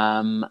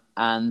 So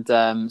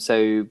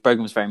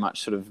Brogan was very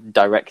much sort of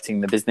directing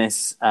the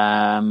business.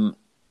 And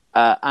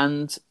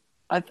I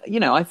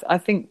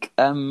think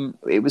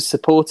it was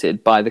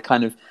supported by the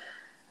kind of,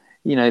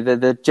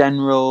 the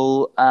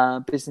general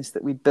business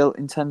that we built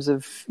in terms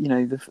of,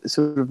 the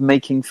sort of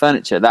making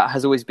furniture. That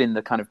has always been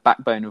the kind of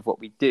backbone of what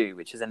we do,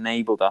 which has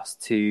enabled us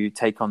to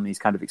take on these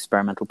kind of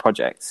experimental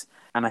projects.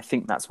 And I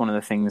think that's one of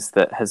the things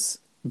that has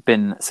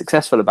been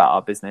successful about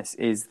our business,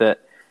 is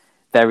that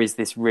there is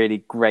this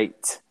really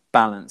great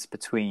balance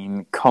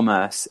between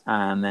commerce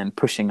and then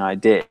pushing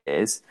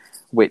ideas,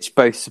 which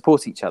both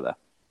support each other.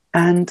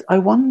 And I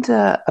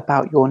wonder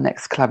about your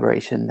next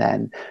collaboration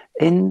then.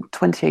 In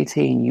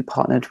 2018, you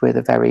partnered with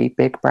a very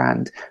big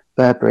brand,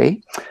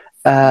 Burberry,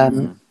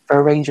 for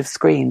a range of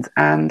screens.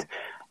 And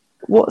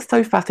what's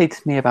so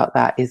fascinating to me about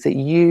that is that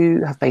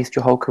you have based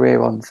your whole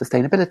career on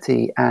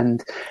sustainability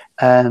and,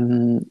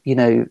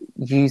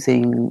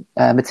 using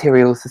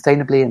materials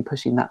sustainably and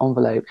pushing that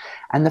envelope.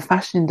 And the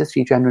fashion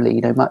industry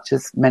generally, much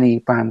as many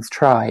brands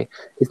try,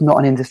 is not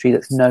an industry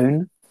that's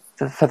known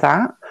for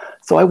that.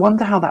 So I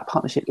wonder how that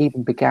partnership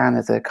even began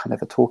as a kind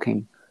of a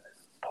talking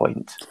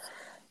point.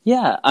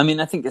 Yeah, I mean,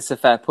 I think it's a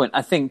fair point.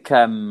 I think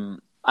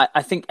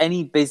I think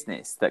any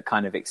business that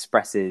kind of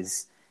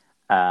expresses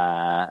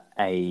an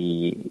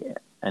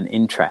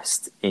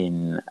interest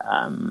in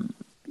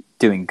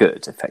doing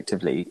good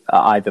effectively,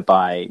 either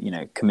by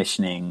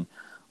commissioning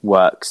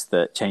works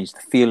that change the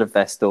feel of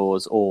their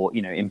stores, or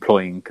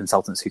employing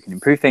consultants who can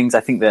improve things.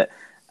 I think that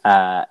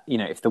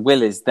if the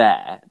will is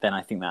there, then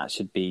I think that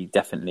should be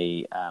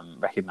definitely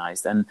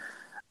recognised. And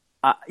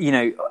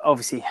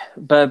obviously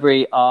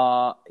Burberry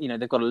are,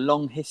 they've got a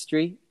long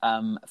history.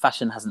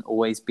 Fashion hasn't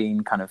always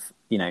been kind of,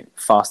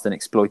 fast and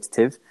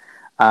exploitative.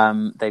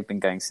 They've been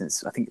going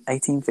since, I think,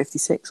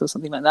 1856 or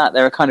something like that.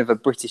 They're a kind of a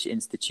British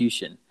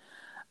institution.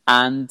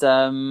 And,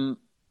 they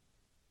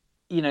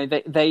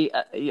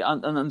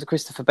under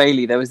Christopher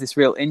Bailey, there was this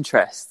real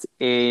interest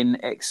in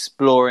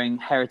exploring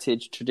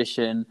heritage,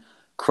 tradition,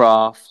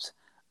 craft,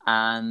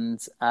 and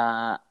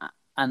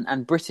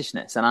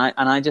Britishness,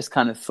 and I just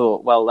kind of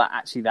thought, well,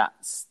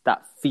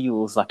 that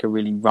feels like a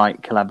really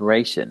right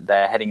collaboration.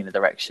 They're heading in a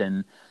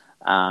direction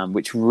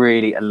which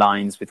really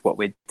aligns with what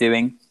we're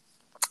doing,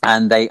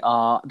 and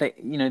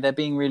they're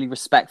being really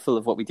respectful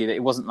of what we do.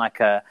 It wasn't like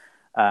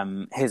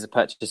here's a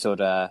purchase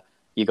order,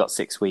 you got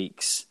 6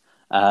 weeks,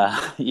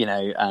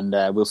 and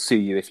we'll sue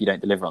you if you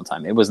don't deliver on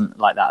time. It wasn't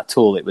like that at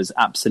all. It was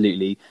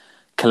absolutely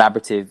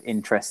collaborative,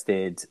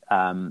 interested.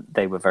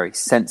 They were very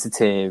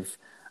sensitive.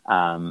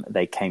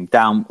 They came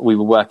down. We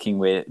were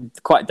working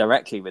quite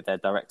directly with their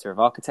director of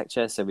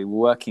architecture, so we were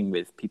working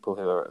with people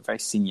who are at a very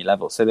senior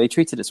level. So they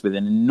treated us with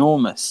an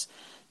enormous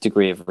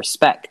degree of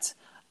respect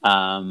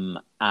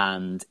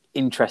and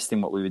interest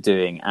in what we were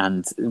doing,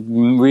 and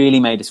really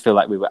made us feel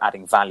like we were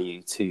adding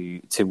value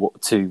to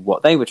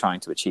what they were trying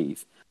to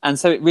achieve. And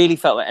so it really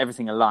felt like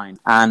everything aligned.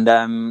 And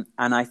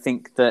I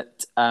think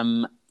that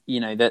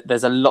that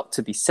there's a lot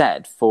to be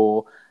said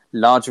for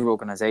larger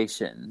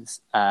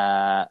organizations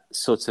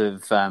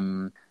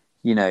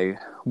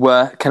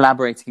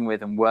collaborating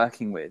with and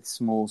working with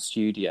small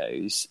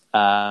studios,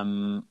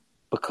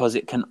 because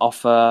it can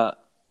offer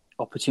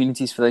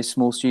opportunities for those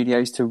small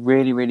studios to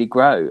really, really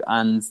grow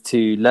and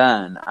to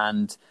learn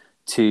and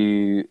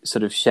to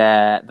sort of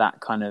share that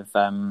kind of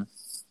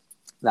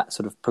that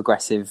sort of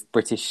progressive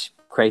British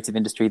creative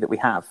industry that we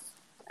have.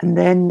 And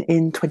then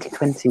in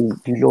 2020,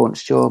 you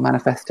launched your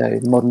manifesto,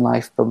 Modern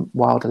Life from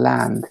Wilder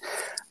Land,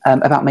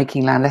 about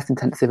making land less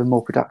intensive and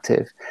more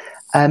productive.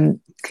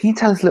 Can you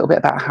tell us a little bit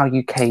about how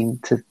you came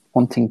to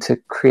wanting to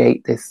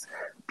create this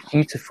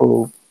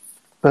beautiful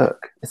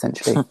book,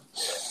 essentially?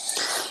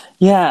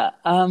 Yeah,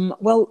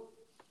 well,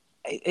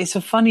 it's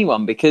a funny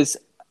one because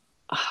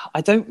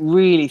I don't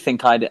really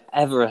think I'd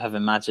ever have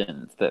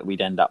imagined that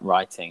we'd end up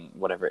writing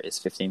whatever it is,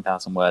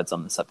 15,000 words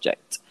on the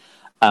subject.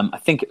 I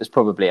think it was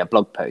probably a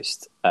blog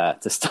post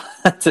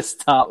to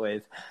start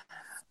with.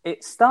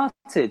 It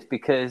started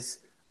because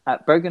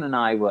Brogan and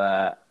I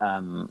were,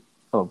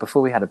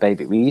 before we had a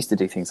baby, we used to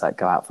do things like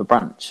go out for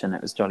brunch, and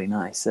it was jolly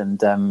nice.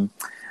 And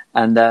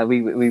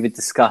we would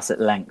discuss at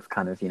length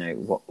kind of,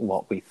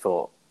 what we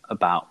thought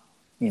about,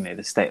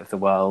 the state of the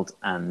world.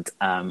 And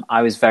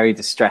I was very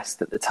distressed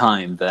at the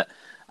time that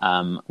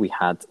we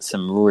had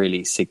some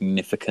really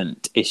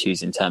significant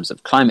issues in terms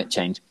of climate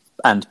change,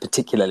 and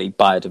particularly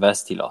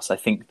biodiversity loss. I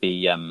think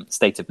the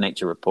State of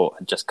Nature report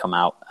had just come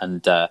out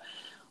and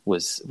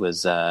was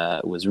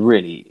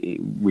really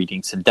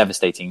reading some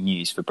devastating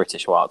news for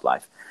British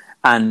wildlife.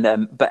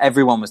 And but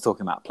everyone was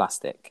talking about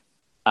plastic,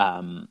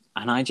 and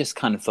I just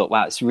kind of thought,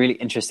 wow, it's really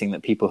interesting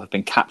that people have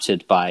been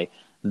captured by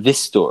this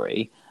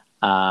story,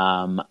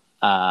 but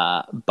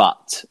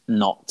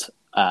not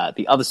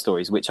the other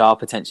stories, which are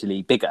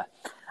potentially bigger.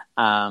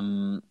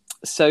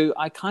 So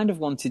I kind of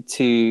wanted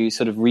to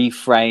sort of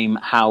reframe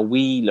how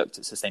we looked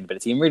at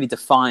sustainability and really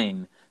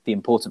define the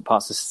important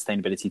parts of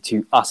sustainability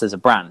to us as a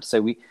brand. So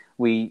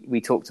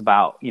we talked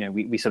about,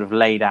 we sort of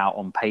laid out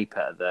on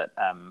paper that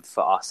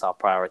for us, our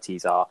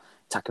priorities are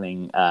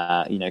tackling,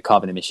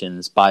 carbon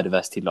emissions,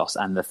 biodiversity loss,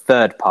 and the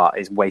third part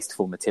is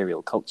wasteful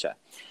material culture.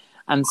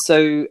 And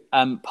so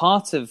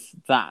part of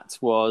that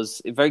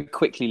was, it very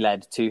quickly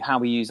led to how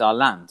we use our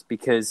land,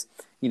 because,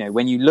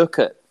 when you look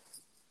at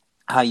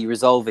how you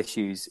resolve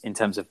issues in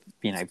terms of,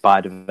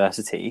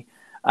 biodiversity,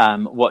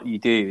 what you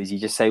do is you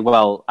just say,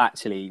 well,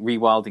 actually,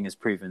 rewilding has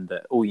proven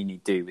that all you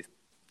need to do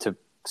to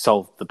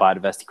solve the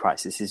biodiversity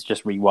crisis is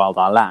just rewild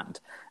our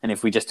land. And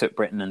if we just took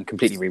Britain and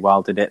completely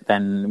rewilded it,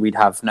 then we'd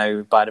have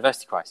no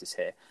biodiversity crisis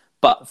here.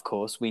 But of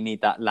course, we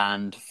need that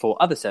land for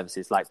other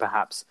services, like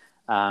perhaps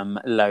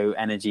low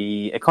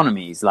energy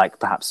economies, like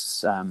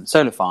perhaps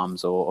solar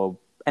farms or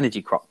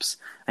energy crops,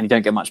 and you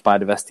don't get much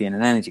biodiversity in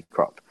an energy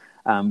crop.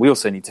 We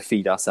also need to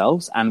feed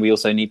ourselves, and we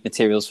also need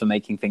materials for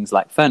making things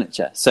like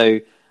furniture. So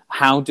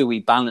how do we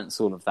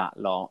balance all of that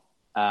lot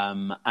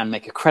and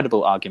make a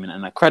credible argument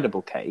and a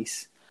credible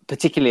case,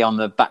 particularly on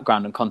the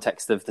background and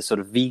context of the sort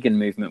of vegan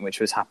movement, which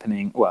was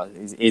happening, well,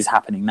 is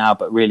happening now,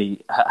 but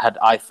really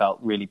I felt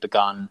really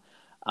begun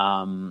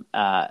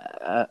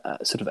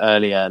sort of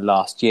earlier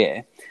last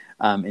year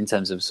in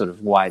terms of sort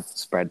of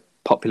widespread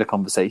popular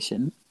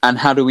conversation. And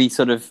how do we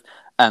sort of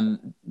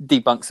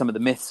debunk some of the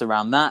myths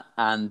around that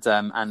and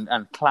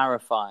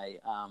clarify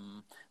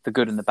the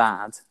good and the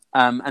bad.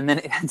 And then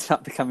it ended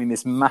up becoming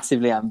this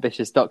massively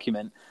ambitious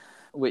document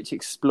which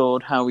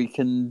explored how we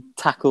can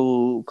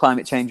tackle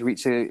climate change,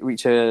 reach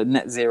a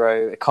net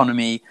zero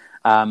economy,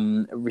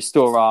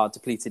 restore our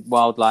depleted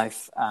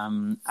wildlife,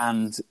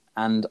 and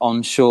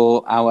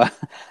onshore our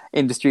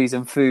industries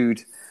and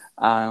food.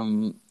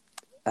 All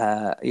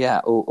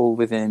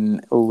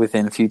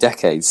within a few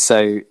decades. So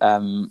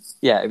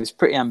it was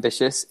pretty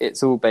ambitious.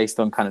 It's all based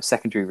on kind of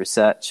secondary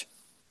research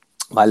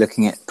by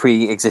looking at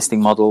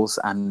pre-existing models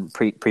and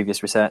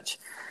previous research,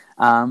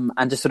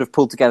 and just sort of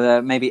pulled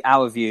together maybe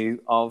our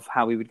view of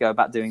how we would go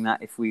about doing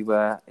that if we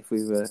were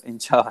in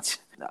charge.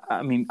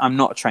 I mean, I'm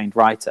not a trained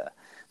writer,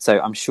 so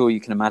I'm sure you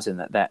can imagine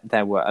that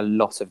there were a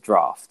lot of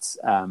drafts.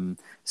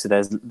 So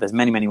there's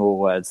many more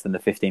words than the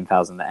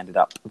 15,000 that ended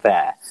up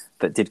there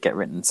that did get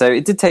written. So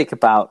it did take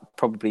about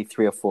probably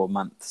 3 or 4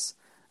 months,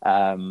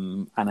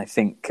 and I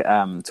think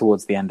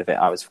towards the end of it,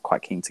 I was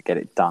quite keen to get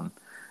it done.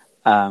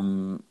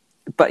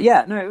 But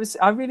yeah, no,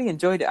 I really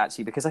enjoyed it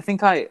actually, because I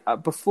think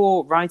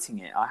before writing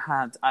it,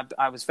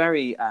 I was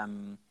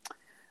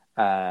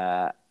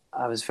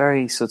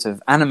very sort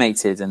of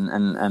animated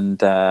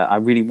and I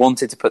really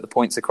wanted to put the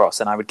points across,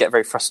 and I would get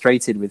very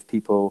frustrated with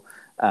people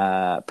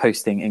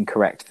posting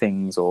incorrect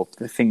things or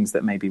things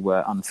that maybe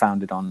were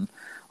unfounded on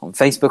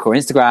Facebook or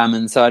Instagram.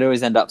 And so I'd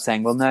always end up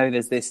saying, well, no,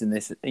 there's this and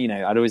this,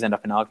 I'd always end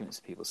up in arguments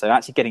with people. So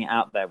actually getting it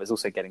out there was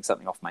also getting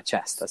something off my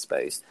chest, I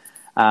suppose.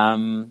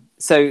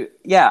 So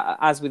yeah,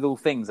 as with all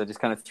things, I just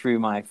kind of threw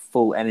my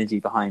full energy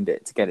behind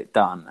it to get it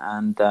done.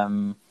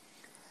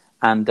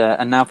 And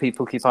now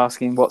people keep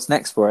asking what's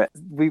next for it.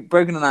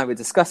 Brogan and I were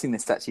discussing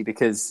this actually,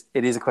 because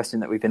it is a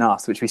question that we've been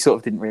asked, which we sort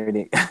of didn't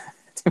really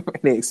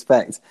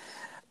expect.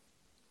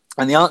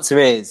 And the answer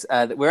is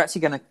that we're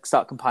actually going to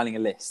start compiling a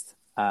list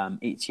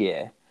each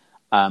year,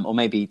 or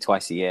maybe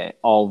twice a year,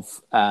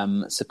 of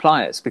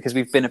suppliers, because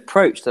we've been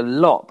approached a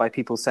lot by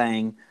people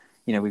saying,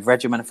 we've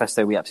read your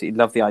manifesto, we absolutely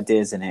love the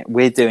ideas in it,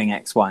 we're doing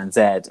X, Y, and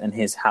Z, and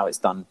here's how it's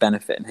done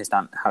benefit, and here's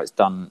how it's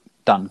done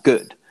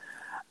good.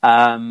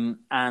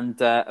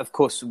 Of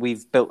course,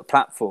 we've built a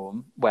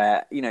platform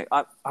where,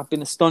 I've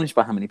been astonished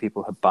by how many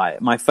people have buy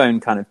it. My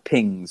phone kind of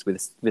pings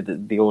with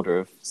the order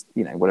of,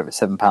 whatever,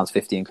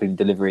 £7.50, including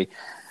delivery,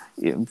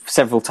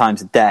 several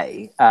times a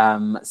day.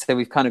 So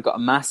we've kind of got a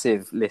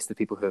massive list of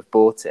people who have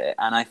bought it.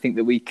 And I think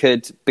that we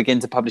could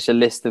begin to publish a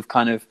list of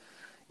kind of,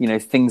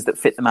 things that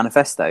fit the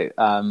manifesto,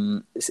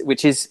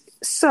 which is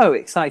so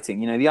exciting.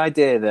 The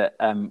idea that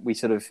we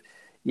sort of,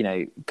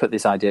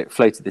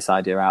 floated this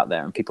idea out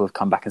there, and people have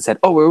come back and said,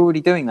 "Oh, we're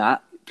already doing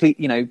that.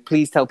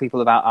 Please tell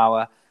people about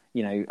our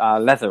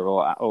leather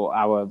or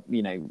our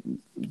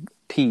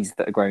peas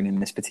that are grown in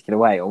this particular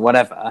way or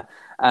whatever."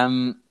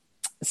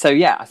 So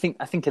yeah, I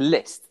think a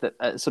list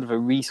that sort of a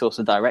resource,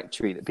 a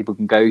directory that people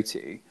can go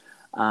to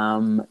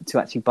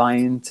actually buy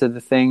into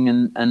the thing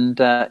and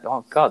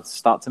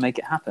start to make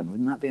it happen.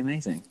 Wouldn't that be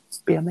amazing?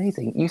 Be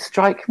amazing. You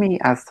strike me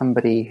as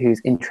somebody whose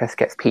interest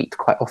gets piqued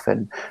quite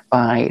often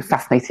by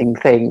fascinating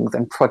things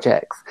and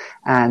projects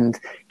and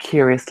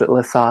curious little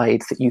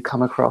asides that you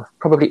come across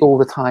probably all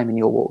the time in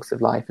your walks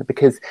of life.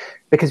 Because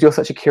you're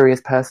such a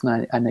curious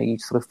person, I know you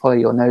sort of follow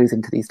your nose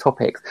into these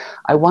topics.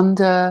 I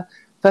wonder,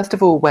 first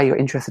of all, where your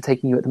interests are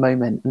taking you at the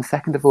moment, and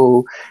second of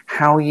all,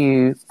 how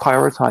you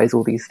prioritize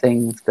all these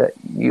things that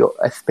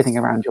are spinning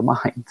around your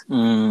mind.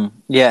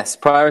 Yes,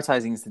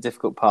 prioritizing is the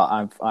difficult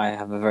part. I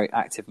have a very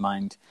active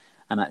mind,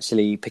 and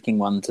actually picking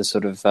one to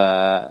sort of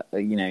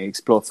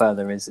explore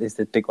further is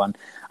the big one.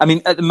 I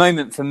mean, at the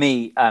moment for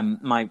me,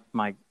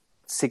 my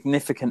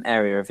significant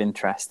area of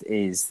interest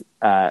is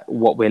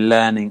what we're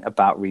learning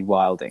about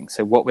rewilding.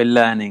 So what we're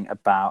learning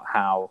about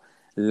how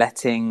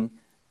letting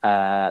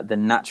the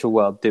natural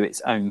world do its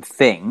own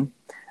thing,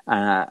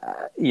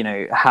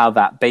 how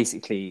that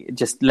basically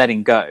just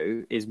letting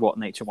go is what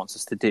nature wants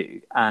us to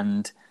do.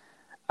 And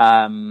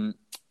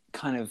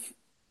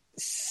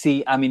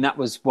that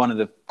was one of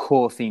the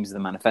core themes of the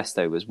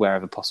manifesto, was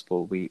wherever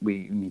possible, we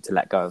need to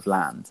let go of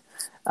land.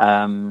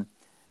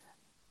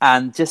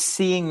 And just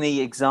seeing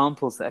the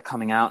examples that are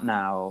coming out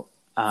now,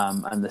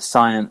 and the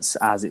science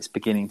as it's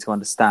beginning to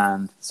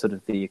understand sort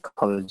of the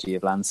ecology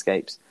of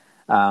landscapes.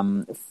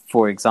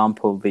 For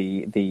example,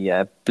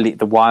 the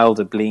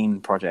Wilder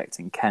Blean project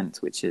in Kent,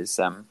 which is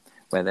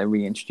where they're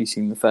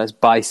reintroducing the first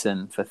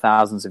bison for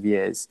thousands of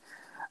years.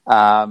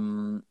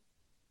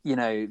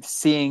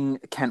 seeing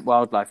Kent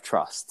Wildlife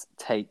Trust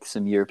take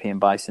some European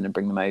bison and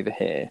bring them over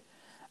here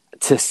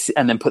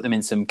and then put them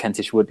in some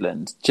Kentish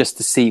woodland just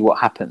to see what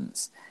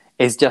happens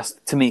is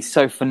just, to me,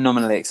 so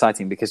phenomenally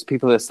exciting, because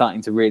people are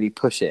starting to really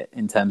push it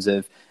in terms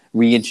of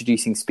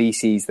reintroducing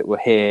species that were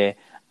here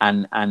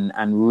and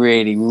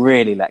really,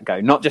 really let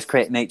go, not just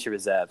create nature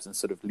reserves and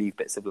sort of leave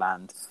bits of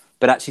land,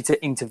 but actually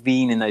to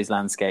intervene in those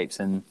landscapes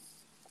and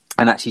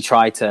actually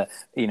try to,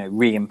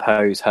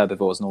 reimpose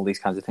herbivores and all these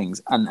kinds of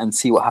things and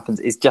see what happens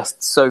is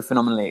just so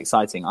phenomenally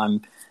exciting.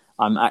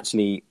 I'm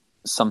actually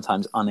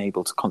sometimes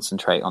unable to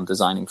concentrate on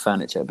designing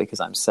furniture because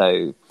I'm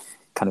so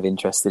kind of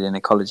interested in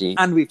ecology.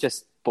 And we've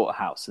just bought a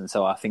house, and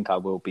so I think I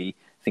will be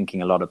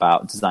thinking a lot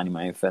about designing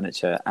my own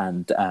furniture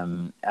and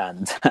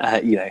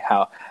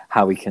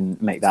how we can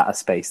make that a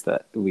space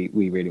that we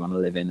really want to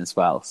live in as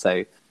well.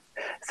 So,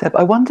 Seb,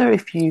 I wonder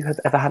if you have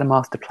ever had a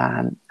master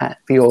plan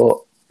for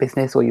your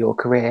business or your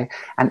career,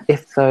 and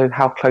if so,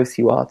 how close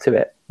you are to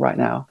it right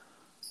now.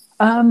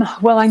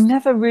 Well, I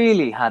never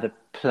really had a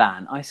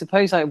plan. I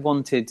suppose I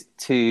wanted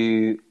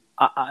to.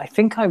 I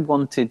think I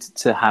wanted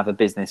to have a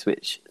business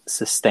which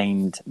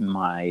sustained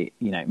my,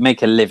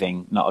 make a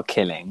living, not a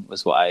killing,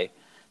 was what I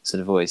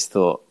sort of always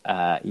thought.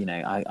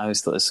 I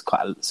always thought it was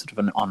quite a sort of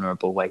an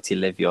honourable way to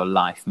live your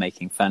life,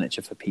 making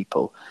furniture for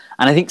people.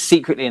 And I think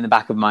secretly in the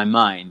back of my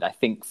mind, I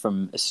think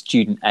from a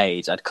student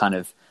age, I'd kind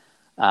of,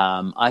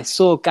 I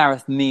saw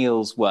Gareth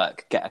Neal's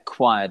work get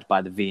acquired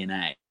by the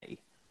V&A,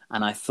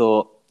 and I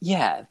thought,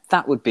 yeah,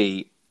 that would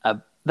be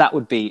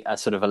a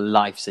sort of a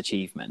life's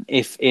achievement.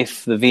 If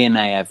the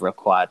V&A ever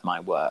acquired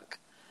my work,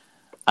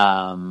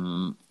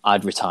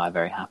 I'd retire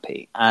very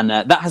happy. And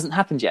that hasn't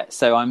happened yet.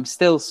 So I'm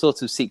still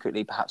sort of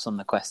secretly perhaps on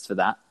the quest for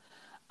that.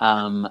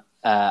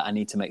 I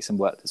need to make some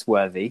work that's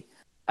worthy.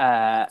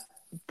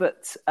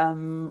 There's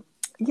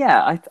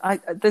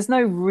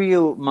no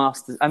real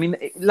masters. I mean,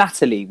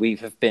 latterly we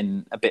have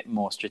been a bit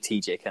more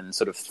strategic and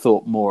sort of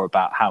thought more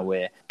about how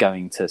we're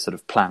going to sort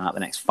of plan out the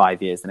next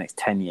 5 years, the next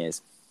 10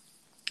 years.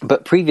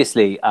 But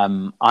previously,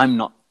 I'm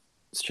not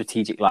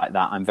strategic like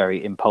that. I'm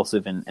very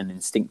impulsive and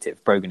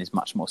instinctive. Brogan is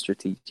much more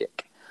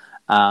strategic.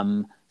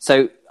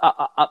 So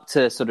up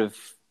to sort of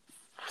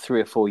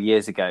 3 or 4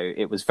 years ago,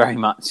 it was very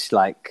much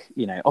like,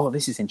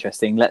 this is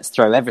interesting. Let's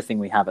throw everything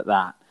we have at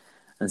that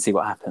and see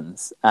what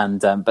happens. And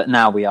but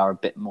now we are a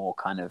bit more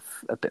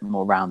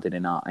rounded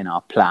in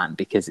our plan,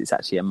 because it's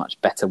actually a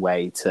much better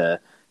way to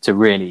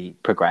really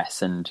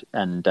progress and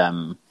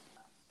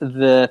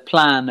the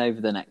plan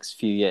over the next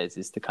few years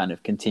is to kind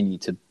of continue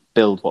to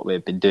build what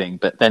we've been doing,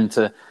 but then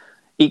to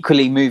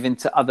equally move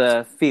into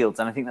other fields.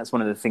 And I think that's one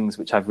of the things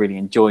which I've really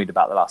enjoyed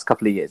about the last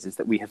couple of years, is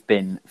that we have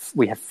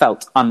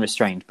felt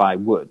unrestrained by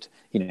wood.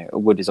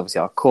 Wood is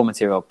obviously our core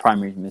material,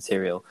 primary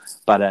material,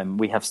 but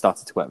we have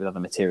started to work with other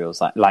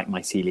materials like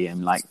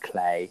mycelium, like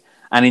clay,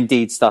 and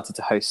indeed started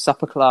to host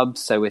supper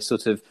clubs. So we're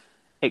sort of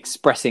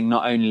expressing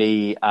not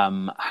only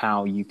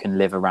how you can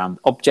live around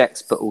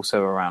objects, but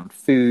also around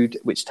food,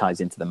 which ties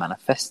into the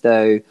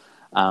manifesto.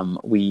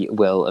 We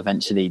will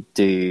eventually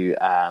do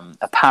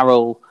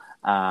apparel.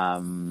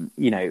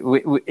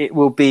 It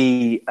will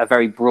be a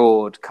very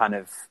broad kind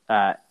of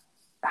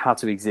how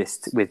to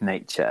exist with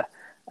nature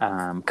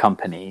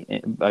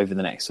company over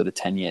the next sort of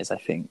 10 years, I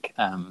think,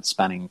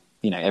 spanning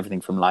everything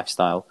from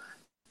lifestyle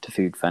to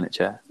food,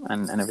 furniture,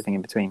 and everything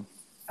in between.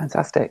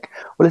 Fantastic.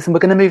 Well, listen, we're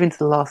going to move into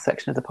the last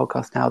section of the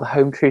podcast now, the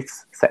Home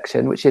Truths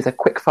section, which is a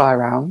quick fire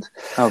round.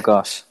 Oh,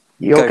 gosh.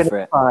 You're going to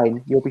be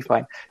fine. You'll be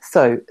fine.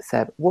 So,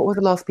 Seb, what was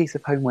the last piece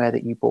of homeware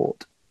that you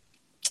bought?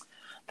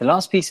 The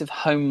last piece of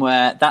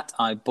homeware that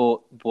I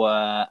bought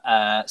were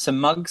some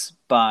mugs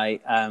by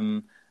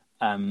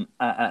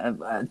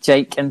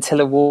Jake and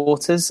Tilla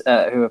Waters,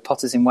 who are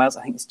potters in Wales.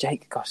 I think it's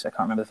Jake. Gosh, I can't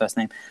remember the first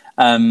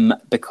name.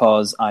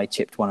 Because I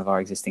chipped one of our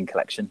existing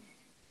collection.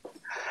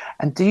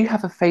 And do you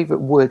have a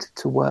favourite wood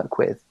to work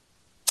with?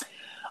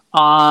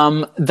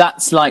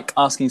 That's like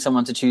asking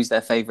someone to choose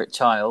their favourite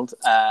child.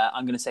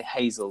 I'm going to say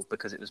hazel,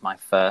 because it was my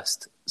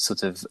first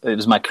it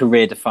was my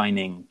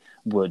career-defining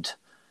wood,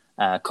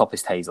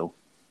 coppiced hazel.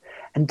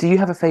 And do you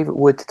have a favourite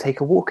wood to take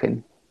a walk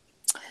in?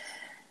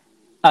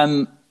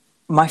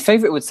 My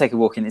favourite wood to take a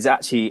walk in is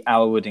actually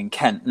our wood in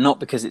Kent, not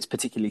because it's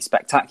particularly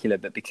spectacular,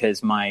 but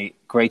because my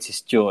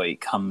greatest joy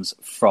comes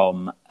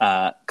from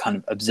kind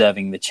of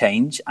observing the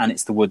change, and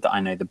it's the wood that I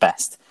know the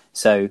best.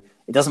 So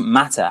it doesn't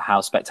matter how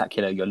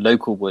spectacular your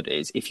local wood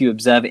is. If you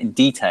observe it in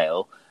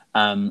detail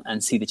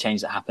and see the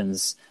change that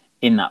happens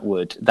in that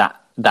wood,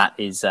 that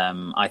is,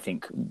 I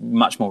think,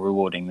 much more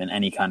rewarding than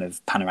any kind of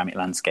panoramic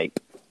landscape.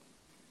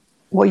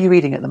 What are you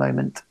reading at the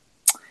moment?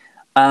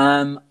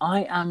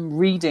 I am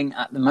reading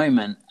at the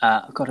moment.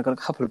 I've got a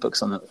couple of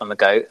books on the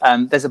go.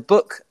 There's a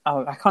book.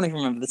 I can't even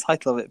remember the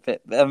title of it.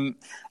 But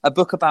a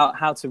book about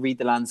how to read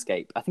the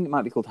landscape. I think it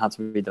might be called How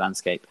to Read the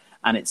Landscape,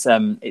 and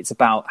it's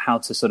about how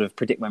to sort of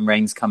predict when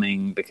rain's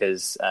coming,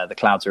 because the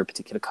clouds are a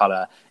particular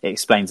color. It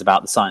explains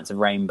about the science of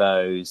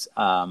rainbows,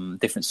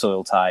 different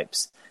soil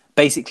types.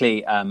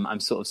 Basically, I'm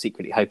sort of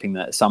secretly hoping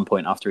that at some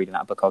point after reading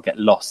that book, I'll get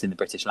lost in the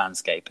British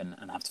landscape and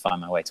have to find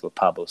my way to a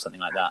pub or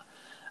something like that.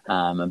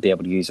 and be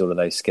able to use all of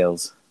those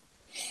skills.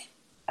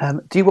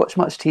 Do you watch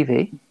much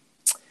TV?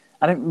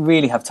 I don't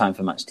really have time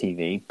for much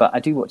TV, but I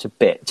do watch a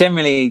bit.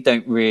 Generally,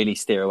 don't really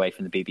steer away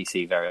from the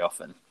BBC very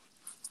often.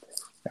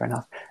 Fair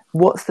enough.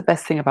 What's the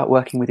best thing about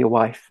working with your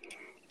wife?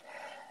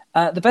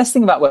 The best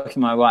thing about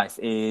working with my wife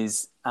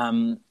is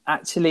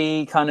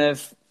actually kind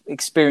of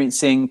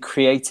experiencing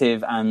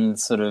creative and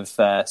sort of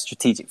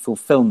strategic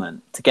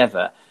fulfillment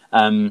together.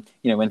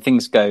 When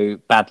things go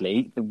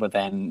badly, well,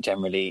 then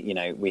generally,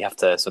 we have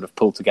to sort of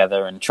pull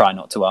together and try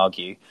not to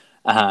argue.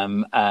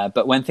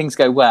 But when things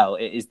go well,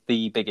 it is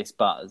the biggest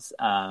buzz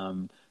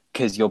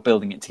because you're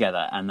building it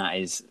together, and that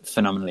is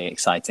phenomenally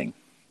exciting.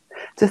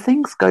 Do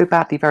things go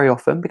badly very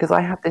often? Because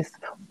I have this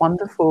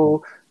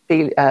wonderful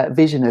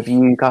vision of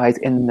you guys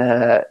in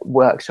the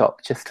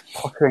workshop just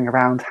pottering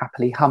around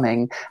happily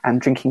humming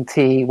and drinking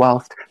tea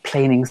whilst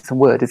planing some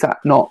wood. Is that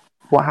not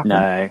what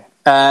happens?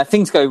 No.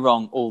 Things go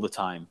wrong all the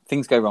time.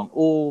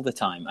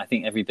 I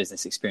think every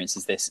business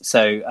experiences this.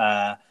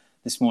 So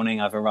this morning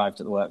I've arrived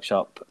at the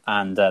workshop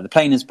and the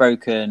plane is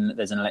broken.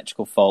 There's an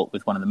electrical fault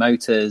with one of the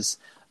motors.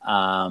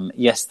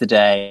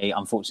 Yesterday,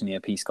 unfortunately,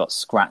 a piece got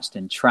scratched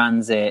in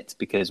transit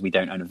because we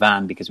don't own a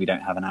van, because we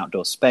don't have an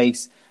outdoor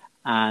space.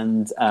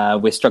 And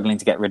we're struggling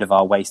to get rid of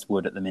our waste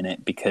wood at the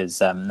minute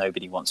because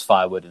nobody wants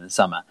firewood in the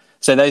summer.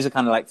 So those are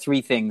kind of like three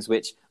things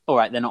which, all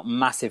right, they're not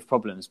massive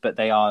problems, but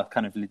they are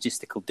kind of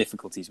logistical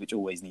difficulties which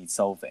always need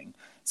solving.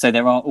 So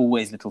there are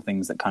always little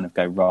things that kind of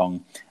go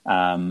wrong.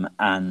 And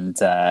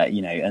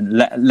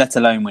let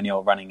alone when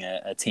you're running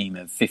a team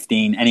of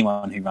 15,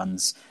 anyone who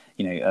runs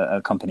a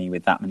company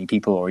with that many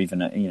people, or even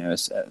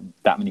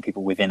that many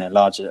people within a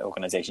larger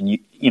organization,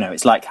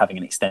 it's like having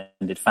an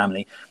extended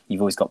family.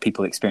 You've always got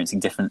people experiencing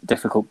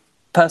difficult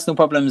personal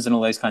problems and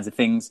all those kinds of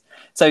things.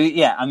 So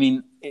yeah, I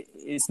mean,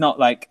 it's not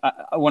like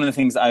one of the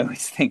things I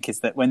always think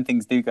is that when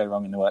things do go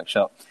wrong in the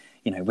workshop,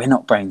 we're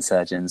not brain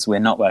surgeons, we're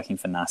not working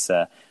for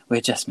NASA, we're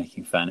just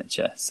making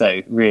furniture.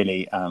 So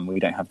really, we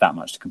don't have that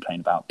much to complain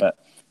about, but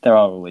there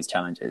are always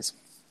challenges.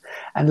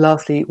 And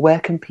lastly,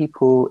 where can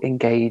people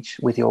engage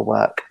with your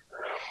work?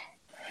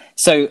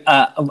 So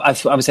I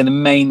would say the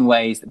main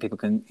ways that people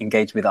can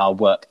engage with our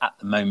work at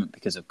the moment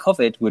because of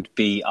COVID would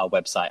be our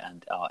website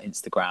and our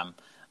Instagram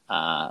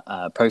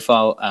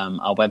profile.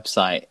 Our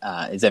website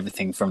is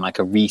everything from like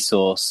a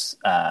resource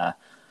area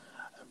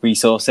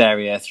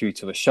through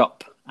to a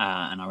shop.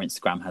 And our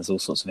Instagram has all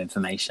sorts of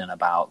information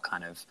about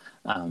kind of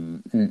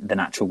the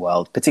natural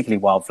world, particularly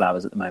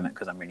wildflowers at the moment,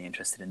 because I'm really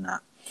interested in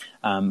that.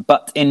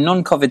 But in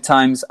non-COVID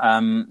times,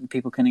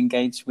 people can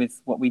engage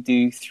with what we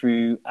do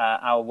through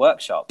our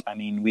workshop. I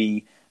mean,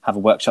 we have a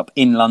workshop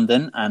in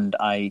London, and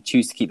I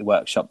choose to keep the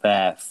workshop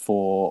there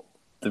for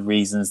the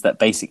reasons that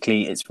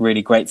basically it's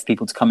really great for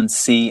people to come and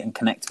see and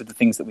connect with the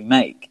things that we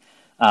make.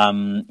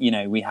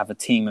 We have a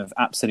team of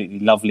absolutely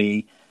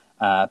lovely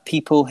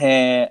people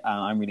here.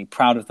 I'm really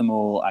proud of them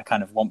all. I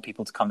kind of want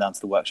people to come down to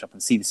the workshop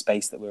and see the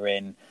space that we're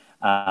in.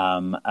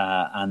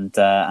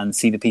 And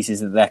see the pieces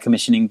that they're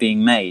commissioning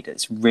being made.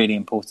 It's really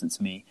important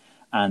to me,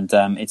 and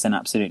it's an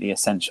absolutely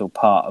essential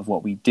part of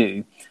what we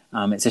do.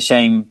 It's a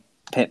shame,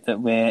 Pip,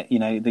 that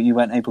that you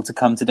weren't able to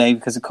come today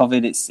because of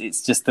COVID.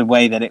 It's just the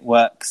way that it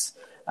works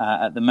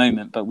at the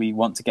moment. But we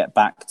want to get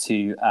back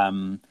to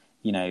a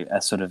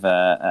sort of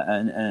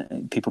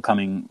people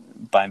coming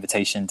by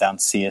invitation down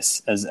to see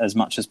us as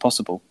much as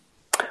possible.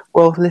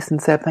 Well, listen,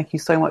 Seb, thank you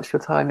so much for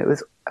your time. It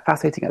was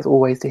fascinating, as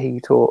always, to hear you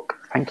talk.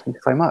 Thank you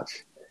so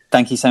much.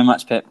 Thank you so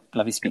much, Pip.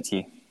 Lovely to speak to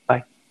you.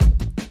 Bye.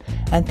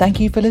 And thank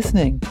you for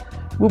listening.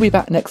 We'll be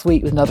back next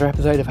week with another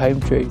episode of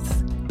Home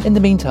Truths. In the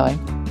meantime,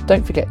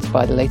 don't forget to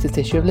buy the latest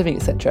issue of Living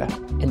Etc.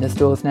 in the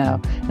stores now,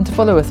 and to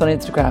follow us on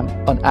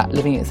Instagram on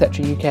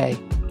 @LivingEtc UK,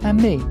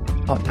 and me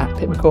on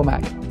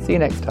 @PipMcCormack. See you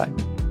next time.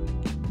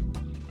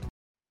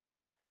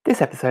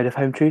 This episode of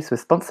Home Truths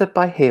was sponsored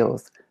by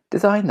Heels,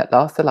 design that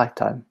lasts a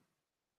lifetime.